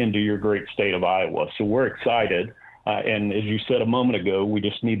 into your great state of Iowa. So we're excited. And as you said a moment ago, we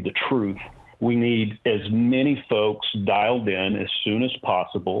just need the truth. We need as many folks dialed in as soon as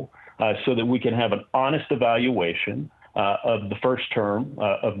possible so that we can have an honest evaluation of the first term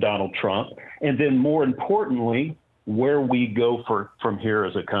of Donald Trump. And then more importantly, where we go from here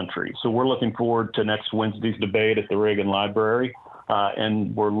as a country. So we're looking forward to next Wednesday's debate at the Reagan Library,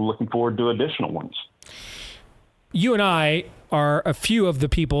 and we're looking forward to additional ones. You and I are a few of the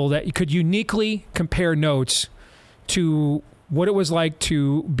people that could uniquely compare notes to what it was like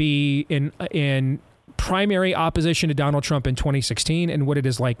to be in primary opposition to Donald Trump in 2016 and what it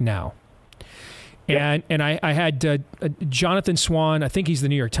is like now. And I had Jonathan Swan, I think he's the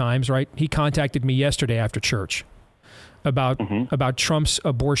New York Times, right? He contacted me yesterday after church about Trump's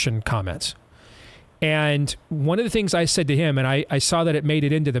abortion comments. And one of the things I said to him, and I saw that it made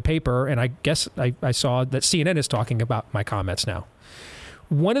it into the paper, and I guess I saw that CNN is talking about my comments now.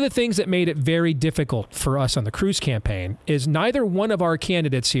 One of the things that made it very difficult for us on the Cruz campaign is neither one of our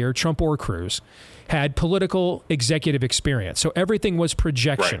candidates here, Trump or Cruz, had political executive experience. So everything was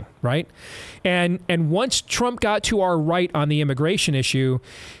projection, right? And once Trump got to our right on the immigration issue,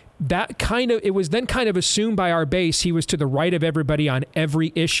 it was then kind of assumed by our base he was to the right of everybody on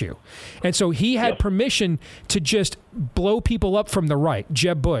every issue. And so he had permission to just blow people up from the right.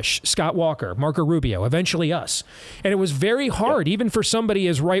 Jeb Bush, Scott Walker, Marco Rubio, eventually us. And it was very hard, even for somebody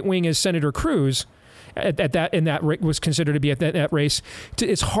as right-wing as Senator Cruz, was considered to be at that race.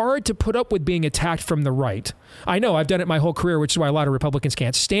 It's hard to put up with being attacked from the right. I know, I've done it my whole career, which is why a lot of Republicans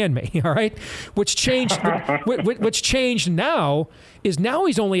can't stand me. All right, what's changed now is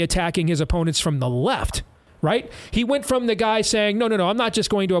he's only attacking his opponents from the left. Right? He went from the guy saying, no, I'm not just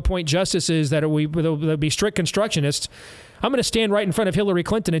going to appoint justices that will be strict constructionists. I'm going to stand right in front of Hillary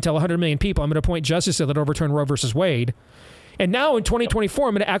Clinton and tell 100 million people I'm going to appoint justices that overturn Roe versus Wade. And now in 2024,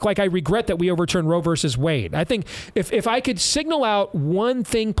 I'm going to act like I regret that we overturned Roe versus Wade. I think if I could signal out one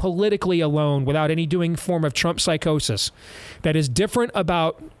thing politically alone without any doing form of Trump psychosis that is different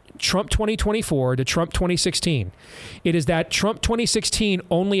about Trump 2024 to Trump 2016. It is that Trump 2016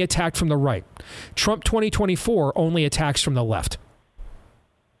 only attacked from the right. Trump 2024 only attacks from the left.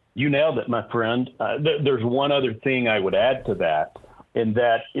 You nailed it, my friend. There's one other thing I would add to that, and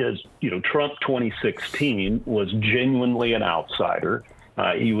that is, Trump 2016 was genuinely an outsider.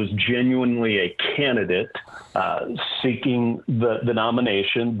 He was genuinely a candidate seeking the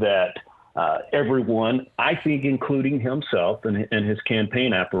nomination that everyone, I think, including himself and his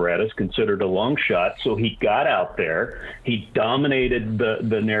campaign apparatus, considered a long shot. So he got out there. He dominated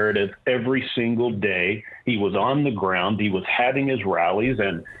the narrative every single day. He was on the ground. He was having his rallies.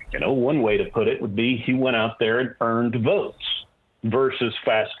 And, one way to put it would be he went out there and earned votes, versus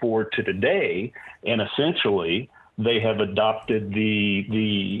fast forward to today. And essentially, they have adopted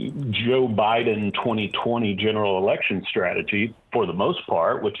the Joe Biden 2020 general election strategy for the most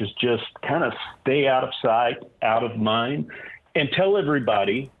part, which is just kind of stay out of sight, out of mind, and tell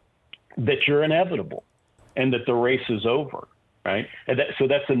everybody that you're inevitable and that the race is over, right? And so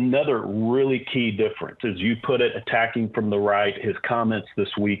that's another really key difference, as you put it, attacking from the right. His comments this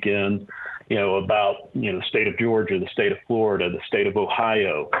weekend, about, the state of Georgia, the state of Florida, the state of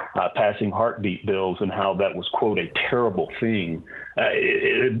Ohio, passing heartbeat bills, and how that was, quote, a terrible thing.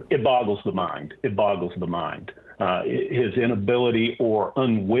 It boggles the mind. It boggles the mind. His inability or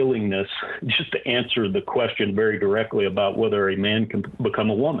unwillingness just to answer the question very directly about whether a man can become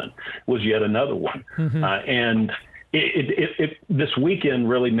a woman was yet another one. Mm-hmm. And this weekend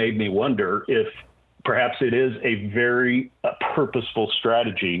really made me wonder if perhaps it is a very purposeful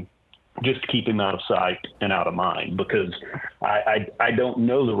strategy just to keep him out of sight and out of mind, because I don't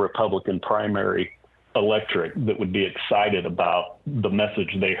know the Republican primary electorate that would be excited about the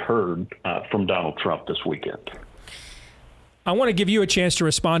message they heard from Donald Trump this weekend. I want to give you a chance to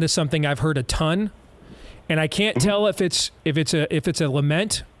respond to something I've heard a ton, and I can't tell if it's a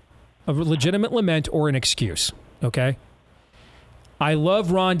lament, a legitimate lament, or an excuse. Okay. I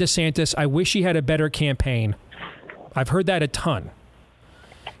love Ron DeSantis. I wish he had a better campaign. I've heard that a ton.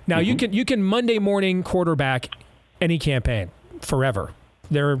 Now you can Monday morning quarterback any campaign forever.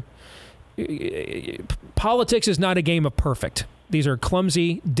 Politics is not a game of perfect. These are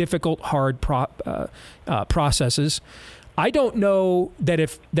clumsy, difficult, hard processes. I don't know that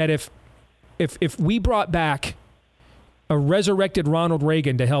if we brought back a resurrected Ronald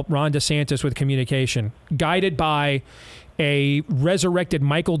Reagan to help Ron DeSantis with communication, guided by a resurrected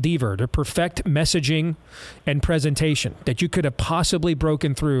Michael Deaver to perfect messaging and presentation, that you could have possibly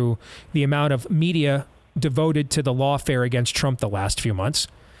broken through the amount of media devoted to the lawfare against Trump the last few months.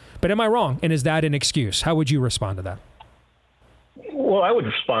 But am I wrong? And is that an excuse? How would you respond to that? Well, I would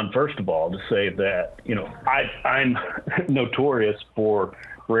respond, first of all, to say that, I'm notorious for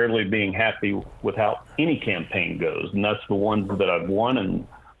rarely being happy with how any campaign goes. And that's the ones that I've won and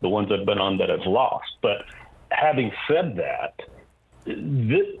the ones I've been on that I've lost. But having said that,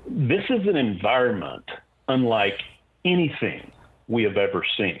 this is an environment unlike anything we have ever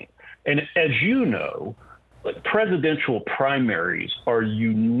seen. And as you know, presidential primaries are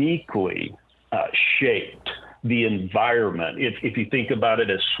uniquely shaped. The environment, if you think about it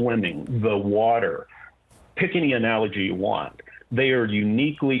as swimming, the water, pick any analogy you want, they are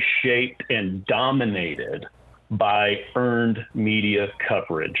uniquely shaped and dominated by earned media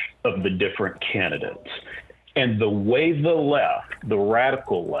coverage of the different candidates. And the way the left, the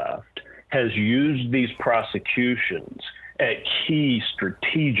radical left, has used these prosecutions at key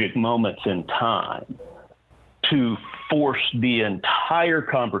strategic moments in time to force the entire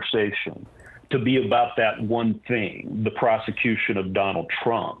conversation to be about that one thing, the prosecution of Donald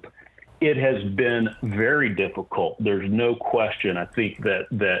Trump, it has been very difficult. There's no question. I think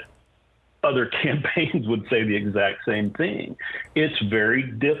that other campaigns would say the exact same thing. It's very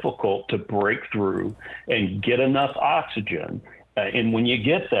difficult to break through and get enough oxygen. And when you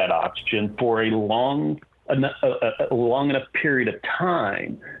get that oxygen for a long enough period of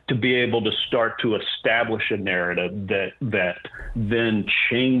time to be able to start to establish a narrative that then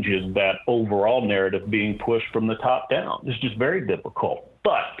changes that overall narrative being pushed from the top down. It's just very difficult.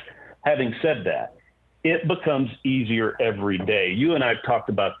 But having said that, it becomes easier every day. You and I have talked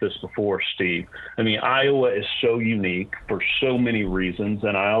about this before, Steve. I mean, Iowa is so unique for so many reasons,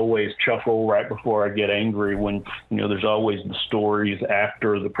 and I always chuckle right before I get angry when, there's always the stories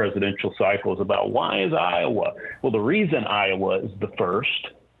after the presidential cycles about why is Iowa? Well, the reason Iowa is the first,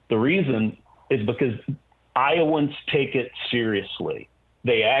 the reason is because Iowans take it seriously.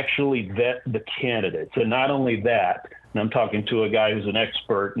 They actually vet the candidates. And not only that, and I'm talking to a guy who's an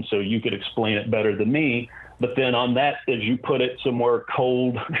expert, and so you could explain it better than me. But then on that, as you put it, somewhere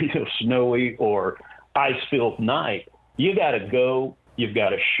cold, snowy or ice-filled night, you got to go You've got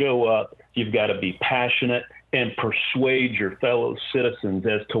to show up. You've got to be passionate and persuade your fellow citizens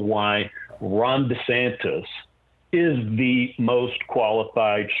as to why Ron DeSantis is the most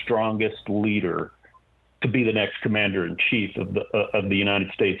qualified, strongest leader to be the next commander-in-chief of the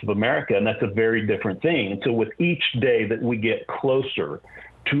United States of America. And that's a very different thing. And so with each day that we get closer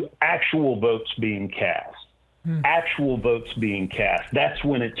to actual votes being cast, that's when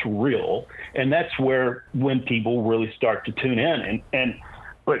it's real. And that's when people really start to tune in.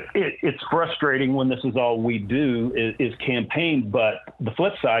 But it's frustrating when this is all we do is campaign. But the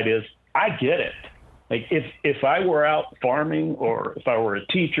flip side is I get it. Like if I were out farming, or if I were a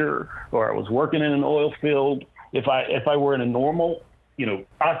teacher, or I was working in an oil field, if I were in a normal,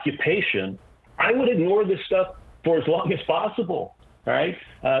 occupation, I would ignore this stuff for as long as possible. Right?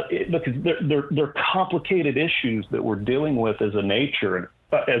 Because they're complicated issues that we're dealing with as a nature,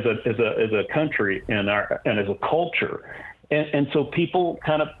 as a country, and as a culture. And so people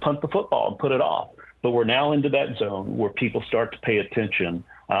kind of punt the football and put it off. But we're now into that zone where people start to pay attention.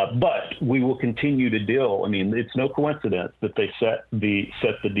 But we will continue to deal. I mean, it's no coincidence that they set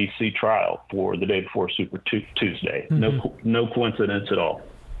the D.C. trial for the day before Super Tuesday. No coincidence at all.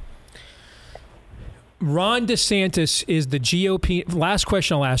 Ron DeSantis is the GOP. Last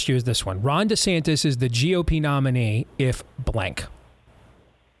question I'll ask you is this one. Ron DeSantis is the GOP nominee if blank.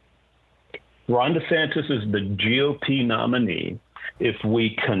 Ron DeSantis is the GOP nominee if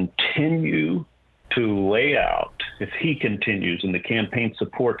we continue to lay out, if he continues and the campaign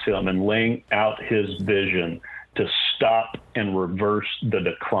supports him in laying out his vision to stop and reverse the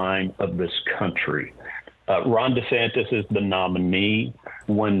decline of this country. Ron DeSantis is the nominee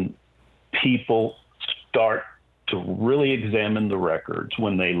when people start to really examine the records,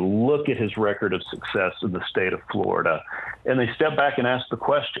 when they look at his record of success in the state of Florida, and they step back and ask the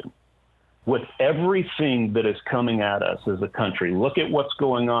question, with everything that is coming at us as a country, look at what's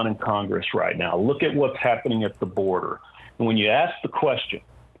going on in Congress right now. Look at what's happening at the border. And when you ask the question,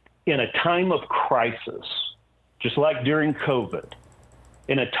 in a time of crisis, just like during COVID,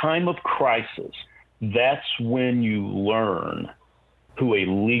 in a time of crisis, that's when you learn who a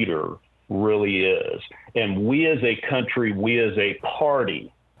leader really is. And we as a country, we as a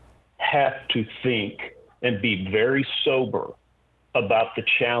party have to think and be very sober about the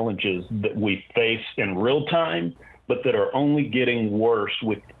challenges that we face in real time, but that are only getting worse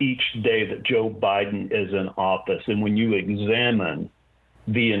with each day that Joe Biden is in office. And when you examine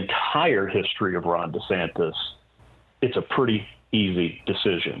the entire history of Ron DeSantis, it's a pretty easy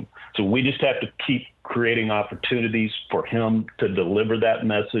decision. So we just have to keep creating opportunities for him to deliver that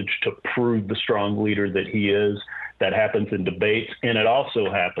message, to prove the strong leader that he is. That happens in debates, and it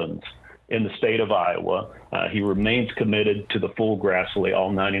also happens in the state of Iowa. He remains committed to the full Grassley,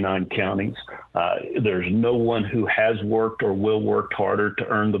 all 99 counties. There's no one who has worked or will work harder to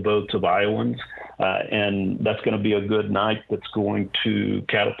earn the votes of Iowans. And that's going to be a good night that's going to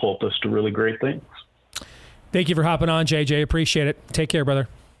catapult us to really great things. Thank you for hopping on, JJ. Appreciate it. Take care, brother.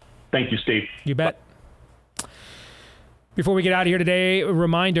 Thank you, Steve. You bet. Before we get out of here today, a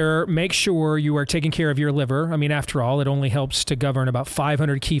reminder, make sure you are taking care of your liver. I mean, after all, it only helps to govern about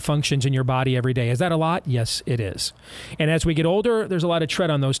 500 key functions in your body every day. Is that a lot? Yes, it is. And as we get older, there's a lot of tread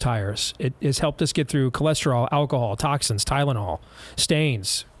on those tires. It has helped us get through cholesterol, alcohol, toxins, Tylenol,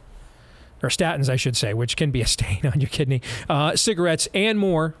 stains, or statins, I should say, which can be a stain on your kidney, cigarettes, and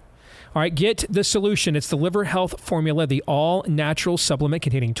more. All right, get the solution. It's the Liver Health Formula, the all-natural supplement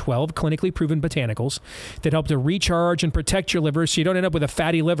containing 12 clinically proven botanicals that help to recharge and protect your liver so you don't end up with a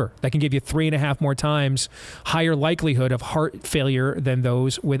fatty liver that can give you 3.5 more times higher likelihood of heart failure than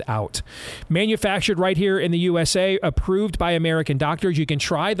those without. Manufactured right here in the USA, approved by American doctors, you can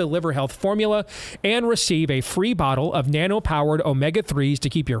try the Liver Health Formula and receive a free bottle of nano-powered omega-3s to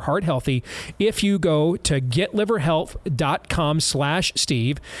keep your heart healthy if you go to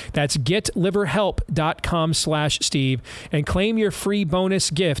getliverhelp.com/Steve. That's getliverhelp.com/Steve and claim your free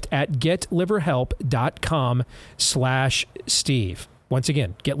bonus gift at getliverhelp.com/Steve. Once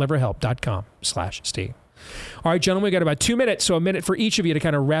again, getliverhelp.com/Steve. All right, gentlemen, we got about 2 minutes, so a minute for each of you to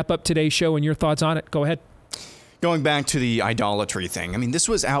kind of wrap up today's show and your thoughts on it. Go ahead. Going back to the idolatry thing, I mean, this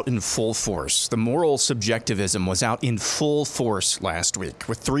was out in full force. The moral subjectivism was out in full force last week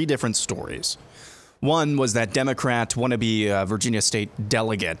with 3 different stories. One was that Democrat wannabe Virginia State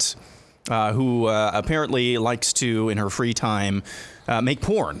delegate who apparently likes to, in her free time, make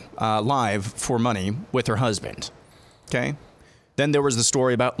porn live for money with her husband. Okay? Then there was the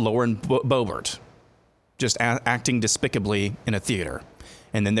story about Lauren Boebert just acting despicably in a theater.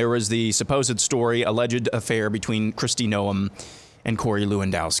 And then there was the supposed story, alleged affair between Kristi Noem and Corey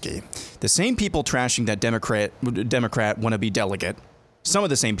Lewandowski. The same people trashing that Democrat wannabe delegate some of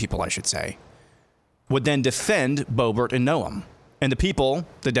the same people, I should say, would then defend Boebert and Noam. And the people,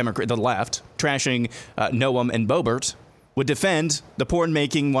 the left, trashing Noam and Boebert, would defend the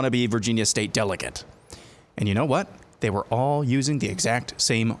porn-making wannabe Virginia state delegate. And you know what? They were all using the exact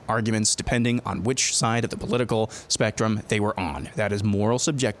same arguments depending on which side of the political spectrum they were on. That is moral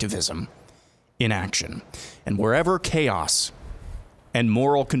subjectivism in action. And wherever chaos and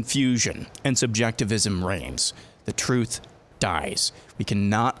moral confusion and subjectivism reigns, the truth dies. We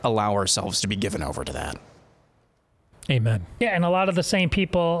cannot allow ourselves to be given over to that. Amen. Yeah, and a lot of the same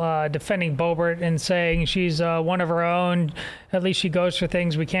people defending Boebert and saying she's one of her own, at least she goes for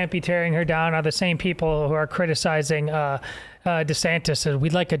things, we can't be tearing her down, are the same people who are criticizing DeSantis.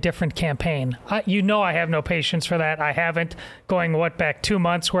 We'd like a different campaign. I have no patience for that. I haven't. Going, back 2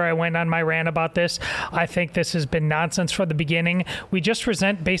 months where I went on my rant about this. I think this has been nonsense from the beginning. We just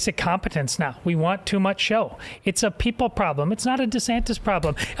resent basic competence now. We want too much show. It's a people problem. It's not a DeSantis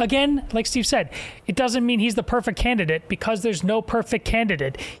problem. Again, like Steve said, it doesn't mean he's the perfect candidate because there's no perfect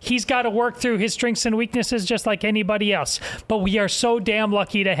candidate. He's got to work through his strengths and weaknesses just like anybody else. But we are so damn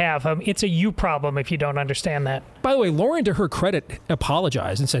lucky to have him. It's a you problem if you don't understand that. By the way, Lauren, to her credit,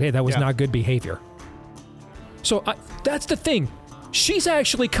 apologized and said, hey, that was not good behavior. So that's the thing. She's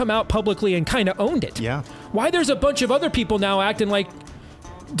actually come out publicly and kind of owned it. Yeah. Why there's a bunch of other people now acting like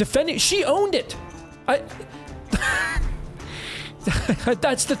defending? She owned it.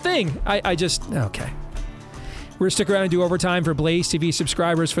 That's the thing. Okay. We're going to stick around and do overtime for Blaze TV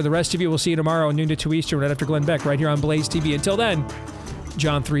subscribers. For the rest of you, we'll see you tomorrow, noon to 2 Eastern, right after Glenn Beck, right here on Blaze TV. Until then,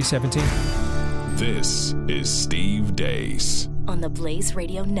 John 3:17. This is Steve Deace on the Blaze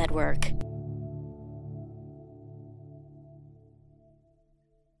Radio Network.